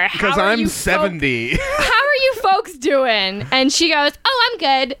 sure. Because How are I'm you 70. How are you folks doing? And she goes, oh, I'm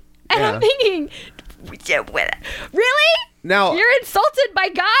good. And Yeah. I'm thinking, really? Now, You're insulted by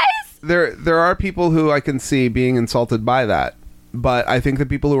guys? there are people who I can see being insulted by that, but I think the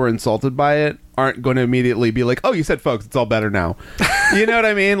people who are insulted by it aren't going to immediately be like, "Oh, you said folks, it's all better now." You know what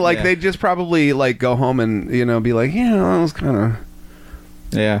I mean? Like Yeah. they just probably like go home and be like, "Yeah, that was kind of."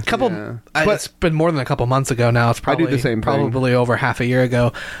 Yeah. Yeah. It's been more than a couple months ago now. It's probably the same thing. probably over half a year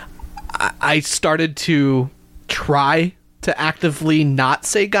ago. I started to try to actively not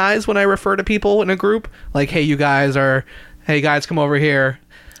say guys when I refer to people in a group. Like, hey, guys, come over here.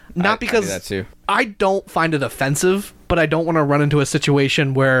 Not I because do that too. I don't find it offensive, but I don't want to run into a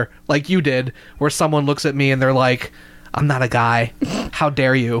situation where, like you did, where someone looks at me and they're like, I'm not a guy. How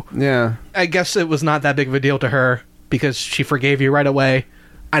dare you? Yeah. I guess it was not that big of a deal to her because she forgave you right away.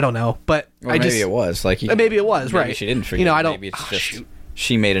 I don't know, but Or maybe it was like maybe it was, maybe right. She didn't forget. You know, I don't. Maybe it's oh, just shoot.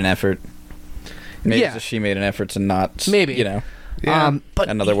 she made an effort. Maybe Yeah. it's just she made an effort to not. Maybe. Yeah. But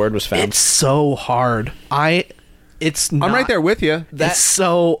Another word was found. It's so hard. It's not, I'm right there with you. It's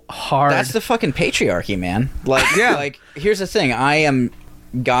so hard. That's the fucking patriarchy, man. Like, Yeah. Like, here's the thing.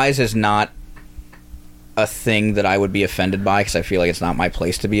 Guys is not a thing that I would be offended by, because I feel like it's not my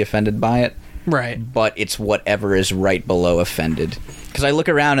place to be offended by it. Right. But it's whatever is right below offended. Because I look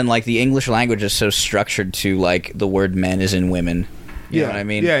around and, like, the English language is so structured to, like, the word men is in women. You know what I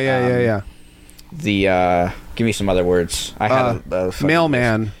mean? Yeah. Give me some other words. I had a fucking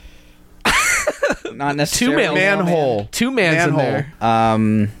Mailman. list. Not necessarily. Manhole. Two mans in there.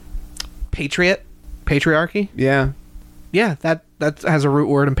 Patriot. Patriarchy. Yeah. Yeah, that has a root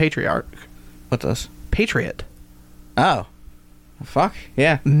word in patriarch. What does? Patriot. Oh. Fuck.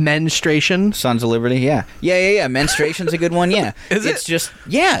 Yeah. Menstruation. Sons of Liberty. Yeah. Yeah. Menstruation's a good one. Yeah. Is it? It's just,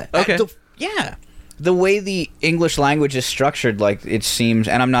 yeah. Okay. Yeah. The way the English language is structured, like, it seems,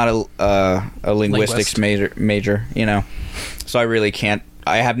 and I'm not a linguistics major, you know, so I really can't,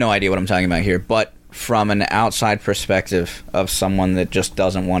 I have no idea what I'm talking about here, but from an outside perspective of someone that just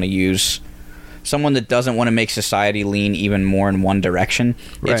doesn't want to make society lean even more in one direction,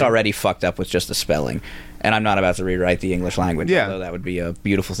 it's already fucked up with just the spelling. And I'm not about to rewrite the English language, although that would be a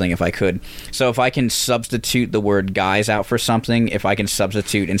beautiful thing if I could. So if I can substitute the word guys out for something, if I can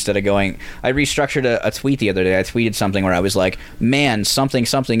substitute instead of going... I restructured a tweet the other day. I tweeted something where I was like, man, something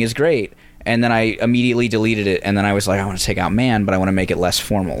is great. And then I immediately deleted it, and then I was like, I want to take out man, but I want to make it less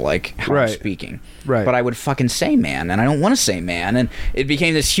formal, like how I'm speaking. Right. But I would fucking say man, and I don't want to say man. And it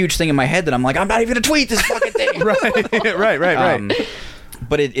became this huge thing in my head that I'm like, I'm not even going to tweet this fucking thing. Right.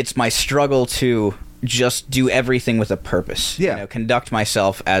 But it's my struggle to... just do everything with a purpose. Yeah. You know, conduct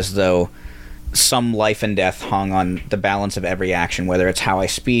myself as though some life and death hung on the balance of every action, whether it's how I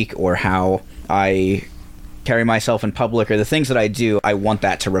speak or how I carry myself in public or the things that I do. I want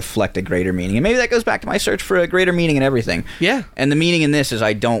that to reflect a greater meaning. And maybe that goes back to my search for a greater meaning in everything. Yeah. And the meaning in this is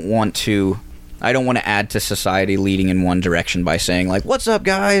I don't want to add to society leading in one direction by saying, like, what's up,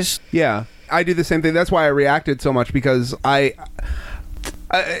 guys? Yeah. I do the same thing. That's why I reacted so much, because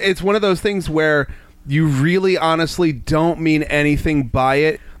it's one of those things where you really honestly don't mean anything by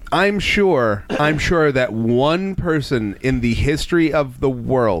it. I'm sure that one person in the history of the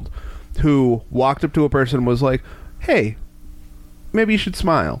world who walked up to a person and was like, hey, maybe you should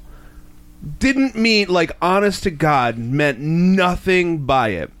smile, didn't mean, like, honest to God, meant nothing by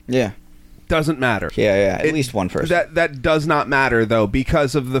it. Yeah. Doesn't matter. Yeah. At least one person. That does not matter, though,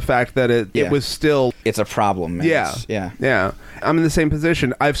 because of the fact that it was still... It's a problem. Man. Yeah. I'm in the same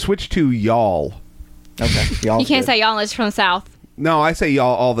position. I've switched to y'all. Okay. You can't say y'all unless you're from the South. No, I say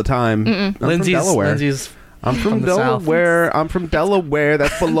y'all all the time. I'm from Delaware. I'm from Delaware. I'm from Delaware.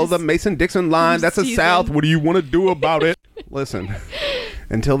 That's below the Mason-Dixon line. That's the South. What do you want to do about it? Listen,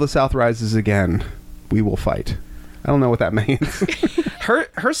 until the South rises again, we will fight. I don't know what that means.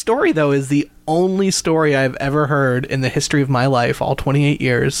 Her story, though, is the only story I've ever heard in the history of my life, all 28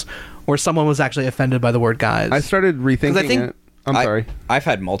 years, where someone was actually offended by the word guys. I started rethinking it. I'm sorry. I've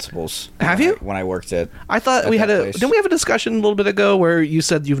had multiples. Have you? When I worked at... I thought we had didn't we have a discussion a little bit ago where you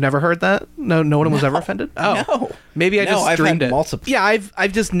said you've never heard that? No one was ever offended? Oh. No. Maybe I just I've dreamed had it. multiple. Yeah,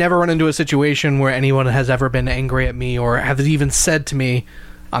 I've just never run into a situation where anyone has ever been angry at me or has even said to me,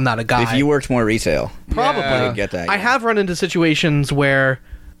 I'm not a guy. If you worked more retail. Probably. I would get that. I have run into situations where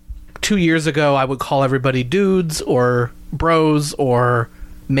 2 years ago I would call everybody dudes or bros or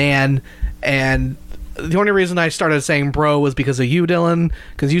man, and the only reason I started saying bro was because of you, Dylan,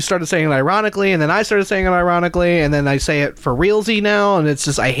 because you started saying it ironically, and then I started saying it ironically, and then I say it for realsy now, and it's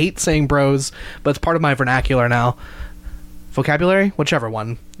just, I hate saying bros, but it's part of my vernacular now. Vocabulary? Whichever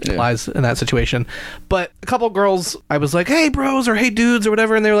one applies in that situation. But a couple girls, I was like, hey bros, or hey dudes, or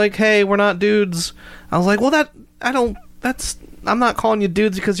whatever, and they were like, hey, we're not dudes. I was like, well, I'm not calling you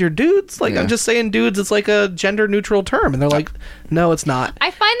dudes because you're dudes. Like, I'm just saying dudes, it's like a gender neutral term. And they're like, no, it's not.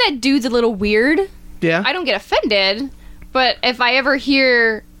 I find that dude's a little weird. Yeah. I don't get offended, but if I ever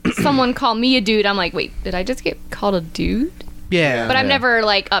hear someone call me a dude, I'm like, wait, did I just get called a dude? Yeah. But I'm never,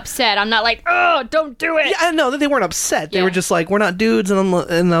 like, upset. I'm not like, oh, don't do it. Yeah, I know that they weren't upset. They were just like, we're not dudes. And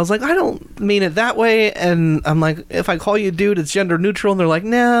I was like, I don't mean it that way. And I'm like, if I call you a dude, it's gender neutral. And they're like,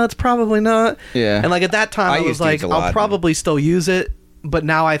 no, it's probably not. Yeah. And like at that time, I was like, I'll probably still use it. But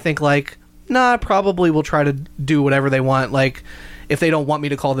now I think like, nah, I probably will try to do whatever they want. Like, if they don't want me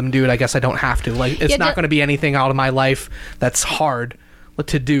to call them dude, I guess I don't have to. Like, it's not going to be anything out of my life that's hard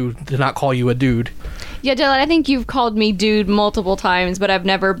to do, to not call you a dude. Yeah, Dylan, I think you've called me dude multiple times, but I've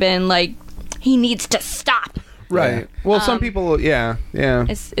never been like, he needs to stop. Right. Well, some people, yeah.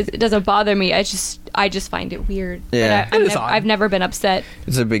 It doesn't bother me. I just find it weird. Yeah. I've never been upset.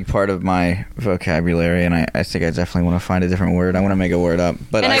 It's a big part of my vocabulary, and I think I definitely want to find a different word. I want to make a word up,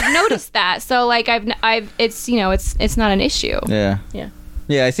 but I've noticed that. So like I've it's it's not an issue. Yeah. Yeah.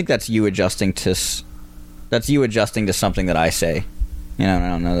 Yeah, I think that's you adjusting to something that I say. You know, I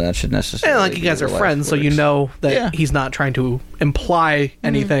don't know that should necessarily. And like you be guys the are life friends, so you works. know that Yeah. he's not trying to imply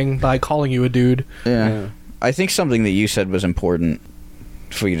anything by calling you a dude. Yeah. I think something that you said was important.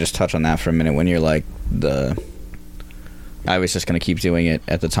 If we could just touch on that for a minute, when you're like I was just going to keep doing it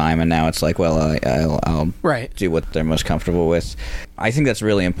at the time, and now it's like, well, I'll Right. do what they're most comfortable with. I think that's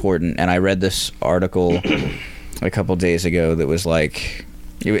really important, and I read this article a couple days ago that was like,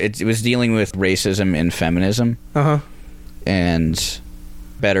 it was dealing with racism and feminism, and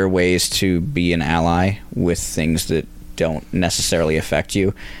better ways to be an ally with things that don't necessarily affect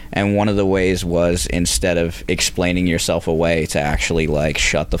you. And one of the ways was, instead of explaining yourself away, to actually like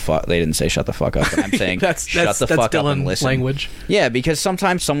shut the fuck. They didn't say shut the fuck up, but I'm saying shut the fuck up and listen. Language. Yeah, because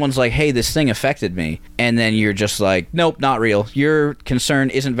sometimes someone's like, hey, this thing affected me, and then you're just like, nope, not real. Your concern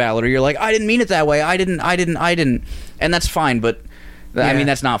isn't valid. Or you're like, I didn't mean it that way. I didn't. And that's fine, but I mean,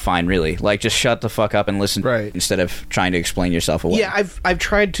 that's not fine, really. Like, just shut the fuck up and listen, Right. instead of trying to explain yourself away. Yeah, I've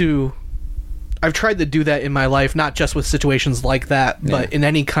tried to do that in my life, not just with situations like that, but in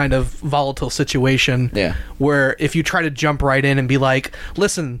any kind of volatile situation. Yeah. Where if you try to jump right in and be like,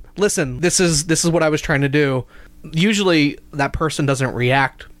 listen, this is what I was trying to do, usually that person doesn't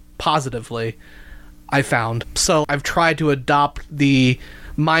react positively, I found. So I've tried to adopt the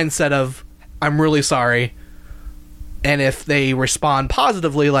mindset of, I'm really sorry. And if they respond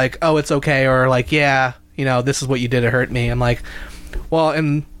positively, like, oh, it's okay, or like, yeah, you know, this is what you did, it hurt me, I'm like, well,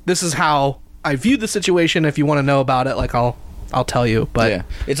 and this is how I viewed the situation. If you want to know about it, like, I'll tell you. But yeah,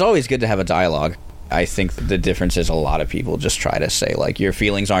 it's always good to have a dialogue. I think the difference is a lot of people just try to say, like, your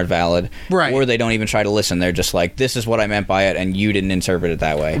feelings aren't valid, Right. or they don't even try to listen. They're just like, this is what I meant by it, and you didn't interpret it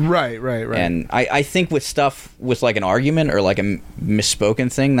that way. Right. And I think with stuff with like an argument or like a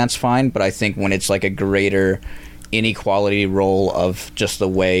misspoken thing, that's fine. But I think when it's like a greater inequality role of just the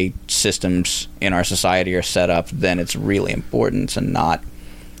way systems in our society are set up, then it's really important to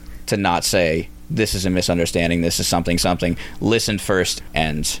not say, this is a misunderstanding, this is something. Listen first,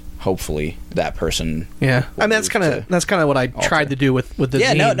 and hopefully that person. yeah, I mean, move to that's kind of what I tried to do with the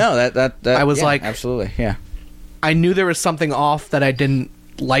Yeah, zine. no, that I was yeah, like- absolutely, yeah. I knew there was something off that I didn't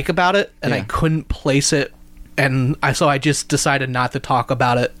like about it, and I Yeah. couldn't place it, and so I just decided not to talk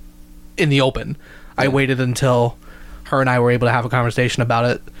about it in the open. I waited until her and I were able to have a conversation about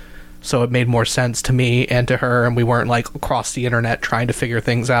it, so it made more sense to me and to her, and we weren't like across the internet trying to figure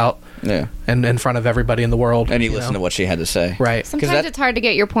things out Yeah. and in front of everybody in the world. And you listen to what she had to say. Right. Sometimes that- it's hard to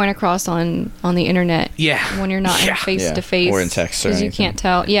get your point across on the internet. Yeah. When you're not Yeah. face to face. Or in text or Because you anything. can't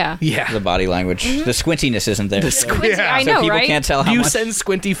tell. Yeah. Yeah. The body language. The squintiness isn't there. Squinty, I so know, people right? can't tell Do how you much. send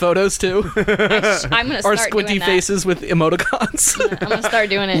squinty photos too? I'm gonna Or start squinty doing that. faces with emoticons? I'm gonna start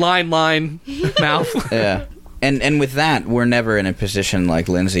doing it. line, mouth. Yeah. And with that, we're never in a position like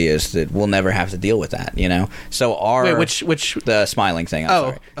Lindsay is that we'll never have to deal with that, you know? So Wait, which the smiling thing, I'm Oh,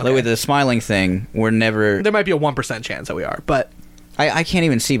 sorry. okay. With the smiling thing, we're never... there might be a 1% chance that we are, but I can't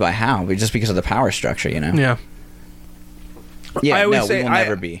even see by how, but just because of the power structure, you know? yeah. Yeah, I always no, say we will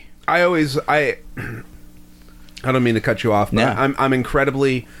never be. I don't mean to cut you off, but No. I'm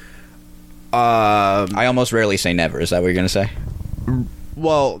incredibly I almost rarely say never. Is that what you're going to say?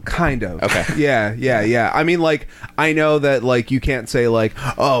 well, kind of. Okay. Yeah. I mean, like, I know that, like, you can't say, like,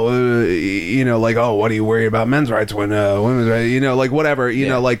 you know, like, oh, what do you worry about men's rights when women's rights, you know, like, whatever, you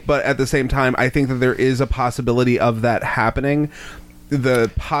Yeah. know, like, but at the same time, I think that there is a possibility of that happening.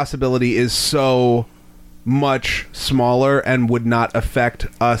 The possibility is so much smaller and would not affect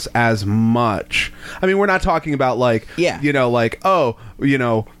us as much. I mean, we're not talking about, like, Yeah. you know, like, oh, you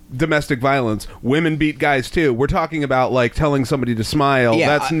know, domestic violence, women beat guys too. We're talking about, like, telling somebody to smile. Yeah,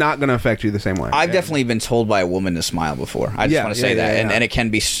 That's not going to affect you the same way. I've definitely been told by a woman to smile before. I just Yeah, want to say yeah, that, yeah. and it can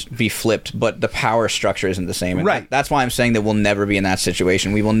be flipped, but the power structure isn't the same. And Right. that's why I'm saying that we'll never be in that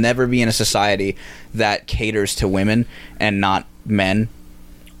situation. We will never be in a society that caters to women and not men,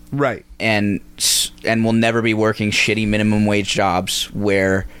 Right. and we'll never be working shitty minimum wage jobs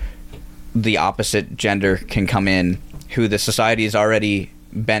where the opposite gender can come in, who the society is already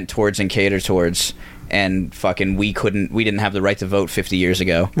bent towards and catered towards, and fucking we didn't have the right to vote 50 years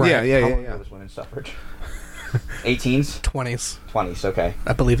ago. Yeah. was women's suffrage? 18s? 20s. 20s, okay.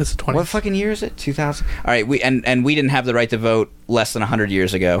 I believe it's 20s. What fucking year is it? 2000? All right, we didn't have the right to vote less than 100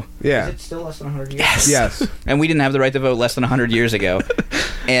 years ago. Yeah. Is it still less than 100 years? Yes. And we didn't have the right to vote less than 100 years ago.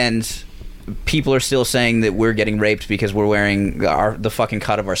 And people are still saying that we're getting raped because we're wearing the fucking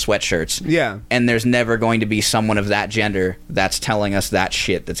cut of our sweatshirts. Yeah. And there's never going to be someone of that gender that's telling us that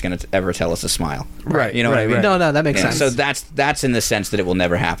shit that's going to ever tell us to smile. Right. You know what I right, mean? right. No, that makes Yeah, sense. so that's in the sense that it will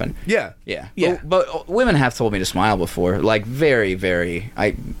never happen. Yeah. Yeah. Yeah. But women have told me to smile before, like very, very,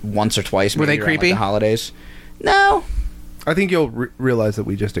 once or twice. Were they maybe around, like, creepy? the holidays? No. I think you'll realize that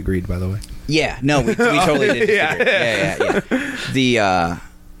we just agreed, by the way. Yeah, no, we totally did. Yeah. The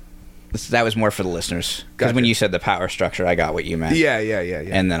that was more for the listeners, because Gotcha. when you said the power structure, I got what you meant. Yeah.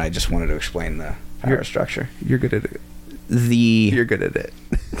 And then I just wanted to explain the power structure. You're good at it. You're You're good at it.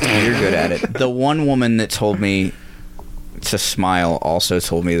 good at it. The one woman that told me to smile also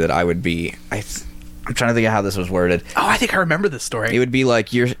told me that I would be. I'm trying to think of how this was worded. Oh, I think I remember this story. It would be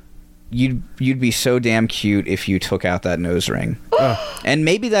like you'd be so damn cute if you took out that nose ring. And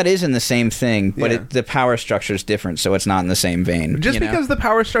maybe that is in the same thing, but Yeah. the power structure is different, so it's not in the same vein. Just you know? because the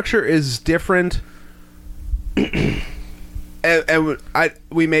power structure is different,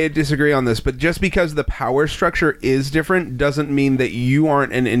 we may disagree on this, but just because the power structure is different doesn't mean that you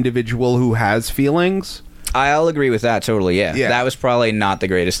aren't an individual who has feelings. I'll agree with that totally. Yeah, Yeah. that was probably not the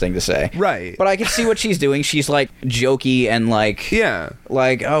greatest thing to say. Right. But I can see what she's doing. She's like jokey and like, Yeah.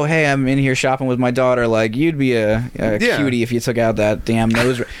 like, oh hey, I'm in here shopping with my daughter. Like, you'd be a Yeah. cutie if you took out that damn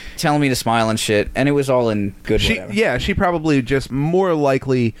nose, telling me to smile and shit. And it was all in good. Whatever. She probably just more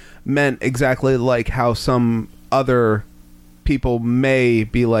likely meant exactly like how some other people may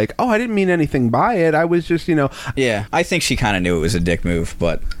be like, oh, I didn't mean anything by it. I was just, Yeah, I think she kind of knew it was a dick move,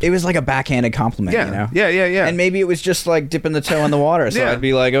 but it was like a backhanded compliment, yeah, you know? yeah. And maybe it was just like dipping the toe in the water. So Yeah. I'd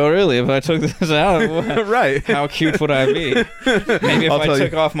be like, oh, really? If I took this out, Right. how cute would I be? Maybe if I'll I tell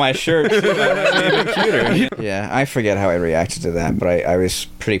took you. off my shirt, I would be even cuter. Yeah, I forget how I reacted to that, but I was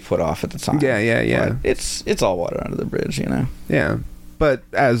pretty put off at the time. Yeah. But it's all water under the bridge, you know? Yeah. But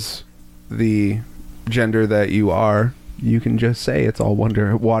as the gender that you are, you can just say it's all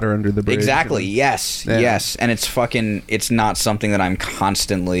water under the bridge. Exactly. And- Yes. Yeah. Yes. And it's not something that I'm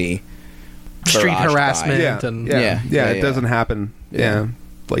constantly Street barraged by. harassment. Yeah. And Yeah. It doesn't happen. Yeah.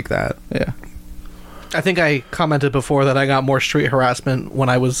 Like that. Yeah. I think I commented before that I got more street harassment when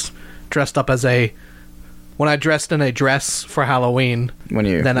I was dressed up when I dressed in a dress for Halloween When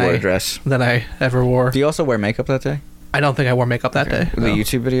you than wore a dress. than I ever wore. Do you also wear makeup that day? I don't think I wore makeup that day. The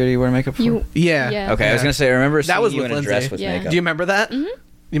YouTube video, do you wear makeup for? Yeah. Yeah. Okay, I was gonna say, I remember seeing was you with in a dress Lindsay. with Yeah. makeup. Do you remember that? Mm-hmm. You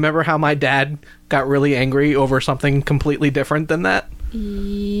remember how my dad got really angry over something completely different than that?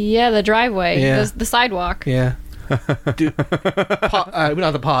 Yeah, the driveway, Yeah. the sidewalk. Yeah. we don't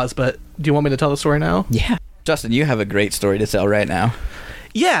have to pause, but do you want me to tell the story now? Yeah. Justin, you have a great story to tell right now.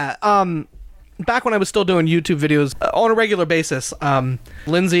 Yeah, back when I was still doing YouTube videos on a regular basis,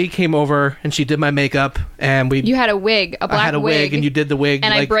 Lindsay came over and she did my makeup, and You had a wig, a black I had a wig, and you did the wig,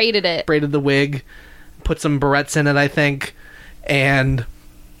 and I braided it. braided the wig, put some barrettes in it, I think, and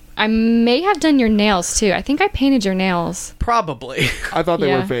I may have done your nails too. I think I painted your nails. probably I thought they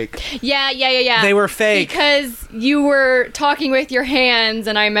Yeah. were fake. Yeah. they were fake. Because you were talking with your hands,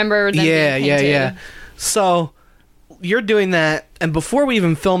 and I remember them Yeah. being painted. So you're doing that, and before we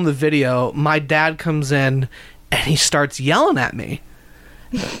even film the video, my dad comes in and he starts yelling at me.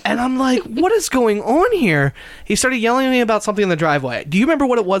 And I'm like, what is going on here? He started yelling at me about something in the driveway. Do you remember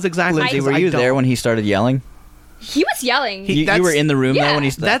what it was exactly? Lindsay, Because were I you don't. there when he started yelling? He was yelling. He- You That's- were in the room Yeah. though when he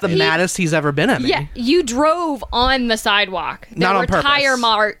That's the maddest he's ever been at me. Yeah, you drove on the sidewalk. There Not on were purpose. tire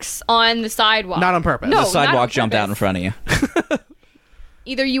marks on the sidewalk. Not on purpose. No, the not sidewalk on jumped out in purpose. front of you.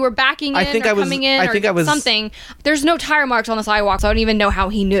 Either you were backing in I think or I was- coming in I or think I was- something. There's no tire marks on the sidewalk, so I don't even know how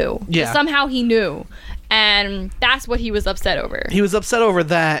he knew. Yeah. Somehow he knew. And that's what he was upset over. He was upset over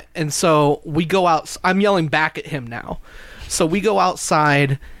that, and so we go out. I'm yelling back at him now. So we go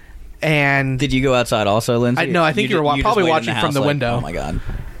outside, and Did you go outside also, Lindsay? No, I think you were just probably waited in watching from house the like, window. Oh my god.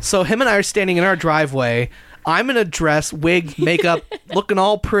 so him and I are standing in our driveway. I'm in a dress, wig, makeup, looking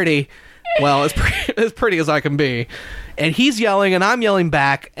all pretty. Well, as pretty as I can be. And he's yelling, and I'm yelling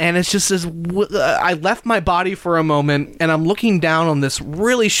back, and it's just this. I left my body for a moment, and I'm looking down on this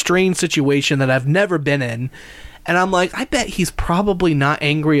really strange situation that I've never been in. And I'm like, I bet he's probably not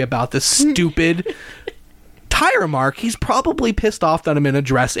angry about this stupid tire mark. He's probably pissed off that I'm in a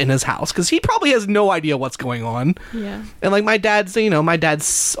dress in his house, because he probably has no idea what's going on. Yeah. And like my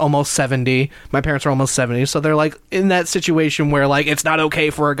dad's almost 70. My parents are almost 70, so they're like in that situation where like it's not okay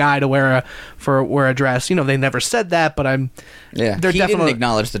for a guy to wear a dress. They never said that, but Yeah. They're he definitely- didn't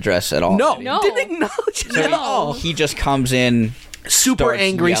acknowledge the dress at all. no, No. didn't acknowledge it So at all. he just comes in Super starts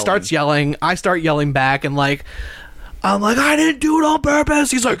angry, yelling. starts yelling. I start yelling back, and like I'm like, I didn't do it on purpose.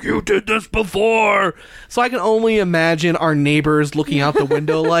 He's like, you did this before. So I can only imagine our neighbors looking out the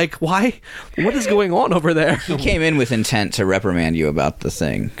window like, why? What is going on over there? He came in with intent to reprimand you about the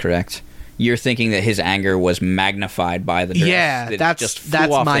thing, correct? You're thinking that his anger was magnified by the dress. Yeah, It that's just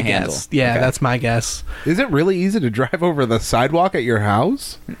flew off my the handle. guess. Yeah, Okay. that's my guess. Is it really easy to drive over the sidewalk at your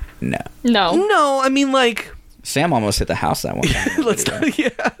house? No. No. No, I mean like Sam almost hit the house that one time.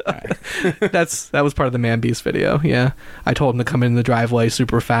 That was part of the Man Beast video. Yeah, I told him to come in the driveway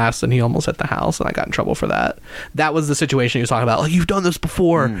super fast, and he almost hit the house, and I got in trouble for that. That was the situation he was talking about. Like, you've done this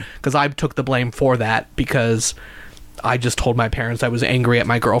before, because I took the blame for that because I just told my parents I was angry at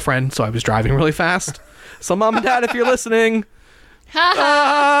my girlfriend, so I was driving really fast. So, Mom and Dad, if you're listening.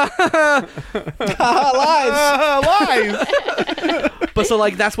 Lies. But so,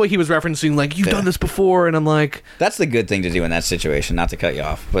 like, that's what he was referencing. Like, you've done this before, and I'm like, That's the good thing to do in that situation, not to cut you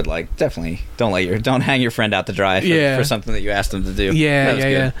off, but like definitely don't hang your friend out to dry for something that you asked them to do.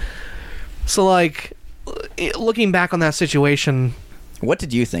 yeah. So, like, looking back on that situation, What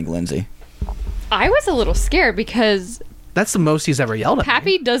did you think, Lindsay? I was a little scared because that's the most he's ever yelled at me.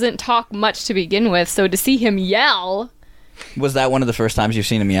 Pappy doesn't talk much to begin with, so to see him yell, Was that one of the first times you've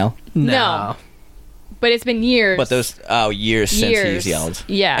seen him yell? No. But it's been years. But those years since he's yelled.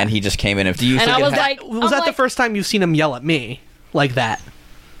 Yeah. And he just came in. Do you And think I was it like, Was that the first time you've seen him yell at me like that?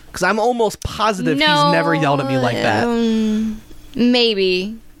 Because I'm almost positive he's never yelled at me like that.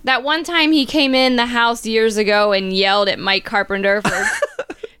 Maybe. That one time he came in the house years ago and yelled at Mike Carpenter for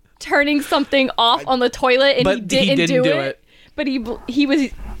turning something off on the toilet, and But he didn't do it. But he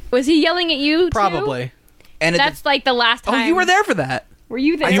was he yelling at you too? Probably. And That's like the last time. Oh, you were there for that. Were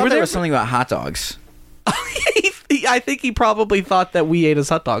you there? I thought there was something about hot dogs. I think he probably thought that we ate his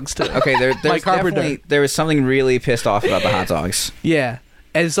hot dogs too. Okay, Mike Carpenter. there was something really pissed off about the hot dogs. Yeah.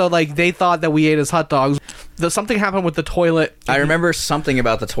 And so, like, they thought that we ate his hot dogs. Something happened with the toilet. I remember something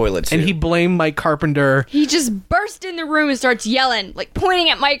about the toilet too. And he blamed Mike Carpenter. He just burst in the room and starts yelling, like pointing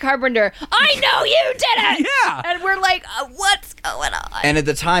at Mike Carpenter. I know you did it! Yeah. And we're like, what's going on? And at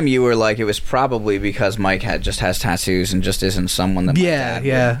the time, you were like, it was probably because Mike just has tattoos and just isn't someone that my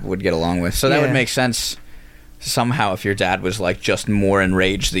dad would get along with. So that would make sense somehow if your dad was like just more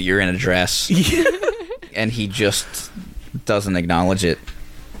enraged that you're in a dress and he just doesn't acknowledge it.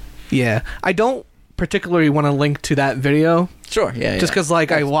 Yeah. I don't particularly want to link to that video. Sure, yeah. Just because,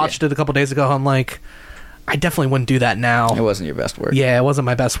 like, I watched it a couple days ago. I'm like, I definitely wouldn't do that now. It wasn't your best work. Yeah, it wasn't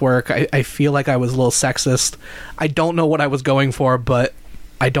my best work. I feel like I was a little sexist. I don't know what I was going for, but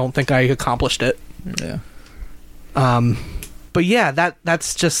I don't think I accomplished it. Yeah. But yeah,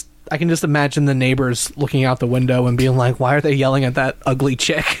 that's just, I can just imagine the neighbors looking out the window and being like, why are they yelling at that ugly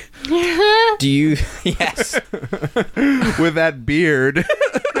chick? Do you... Yes. With that beard.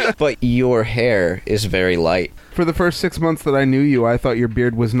 But your hair is very light. For the first 6 months that I knew you, I thought your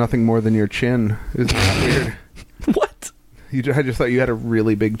beard was nothing more than your chin. Isn't that weird? What? I just thought you had a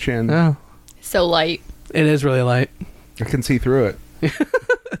really big chin. Oh. So light. It is really light. I can see through it.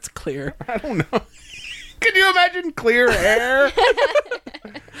 It's clear. I don't know. Can you imagine clear hair?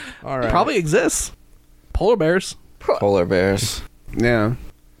 All right. Probably exists. Polar bears. Polar bears. Yeah.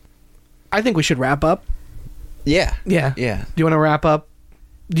 I think we should wrap up. Yeah. Yeah. Do you want to wrap up?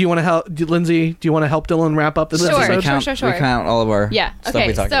 Do you want to help, Lindsay? Do you want to help Dylan wrap up this Sure. episode? Sure. Recount all of our stuff we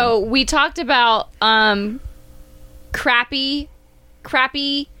Okay. talked So about. we talked about crabby,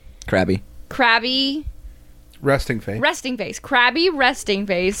 Resting face. resting face, crabby resting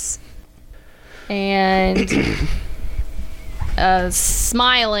face, and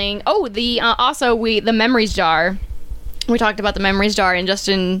smiling. Oh, the memories jar. We talked about the memories jar and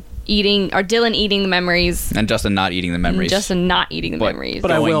Dylan eating the memories. And Justin not eating the memories. Justin not eating the memories.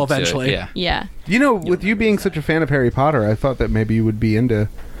 But I Going will to- eventually. yeah. Yeah. You know, with you being such a fan of Harry Potter, I thought that maybe you would be into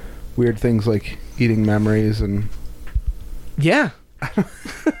weird things like eating memories and... Yeah.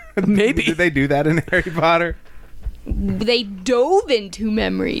 Maybe. Did they do that in Harry Potter? They dove into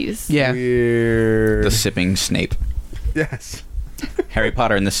memories. Yeah. Weird. The sipping Snape. Yes. Harry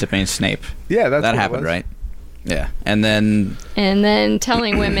Potter and the sipping Snape. Yeah, that's that what it happened, was. right? Yeah. And then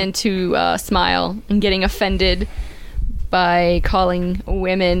telling women to smile and getting offended by calling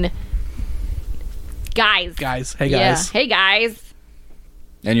women guys. Hey, guys. Yeah. Hey, guys.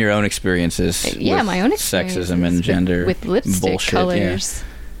 and your own experiences. Yeah, with my own experiences sexism and gender with lipstick bullshit, colors. Yeah.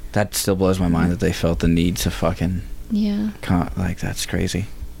 That still blows my mind that they felt the need to fucking like that's crazy.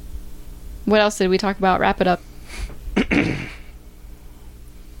 What else did we talk about? Wrap it up.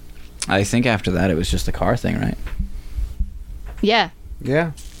 I think after that it was just the car thing, right? Yeah.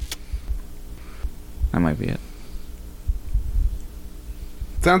 Yeah. That might be it.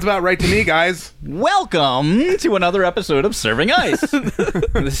 Sounds about right to me, guys. Welcome to another episode of Serving Ice.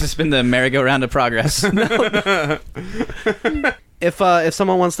 This has been the merry-go-round of progress. If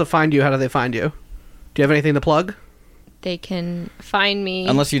someone wants to find you, how do they find you? Do you have anything to plug? They can find me.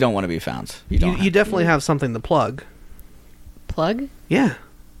 Unless you don't want to be found. You definitely have something to plug. Plug? Yeah.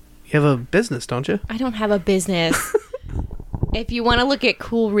 You have a business, don't you? I don't have a business. If you want to look at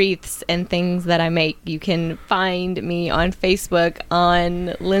cool wreaths and things that I make, you can find me on Facebook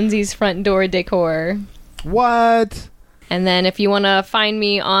on Lindsay's Front Door Decor. What? And then if you want to find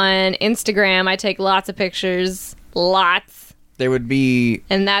me on Instagram, I take lots of pictures. Lots. There would be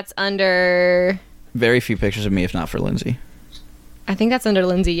And that's under... very few pictures of me if not for Lindsay. I think that's under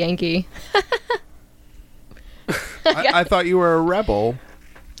Lindsay Yankee. I thought you were a rebel.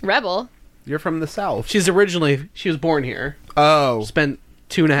 Rebel? You're from the South. She was born here. Oh. Spent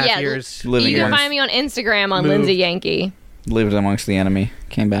 2.5 Yeah, years. Living You can amongst- find me on Instagram on Moved. Lindsay Yankee. lived amongst the enemy,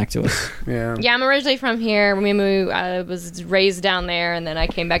 came back to us. Yeah. Yeah, I'm originally from here. When we moved, I was raised down there, and then I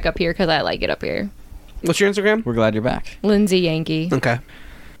came back up here because I like it up here. What's your Instagram? We're glad you're back. Lindsay Yankee. Okay.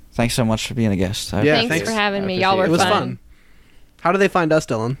 Thanks so much for being a guest. Yeah, Thanks thanks. for having I me. Y'all were appreciate It was fun. How do they find us,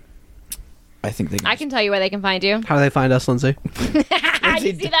 Dylan? I think they I can tell you where they can find you. How do they find us, Lindsay?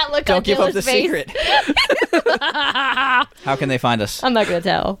 You see that look on Don't give up Dylan's the face? secret. How can they find us? I'm not going to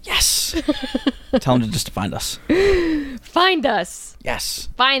tell. Yes. Tell them to just find us. Find us. Yes.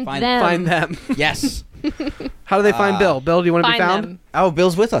 Find them. Find them. Yes. How do they find Bill? Bill, do you want to be Find found? them. Oh,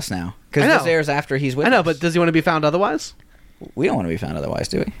 Bill's with us now. I Because know. this airs after he's with us. I know, but does he want to be found otherwise? We don't want to be found otherwise,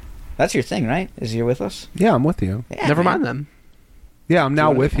 do we? That's your thing, right? Is you're with us? Yeah, I'm with you. Yeah, Never man. mind then. Yeah, I'm now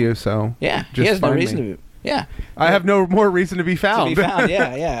wanna be with you, so Yeah. Just he has no find reason me. to be. Yeah. I have no more reason to be To found. be found,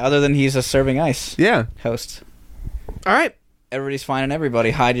 yeah. Other than he's a serving ice Yeah. host. All right. Everybody's finding everybody.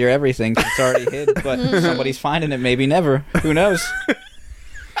 Hide your everything 'cause it's already hid, but somebody's finding it. Maybe never. Who knows?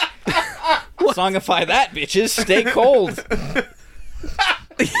 Songify that, bitches. Stay cold.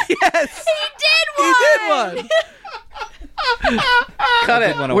 Yes. He did one! He did one. Cut I it.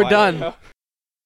 did one a We're while done. ago.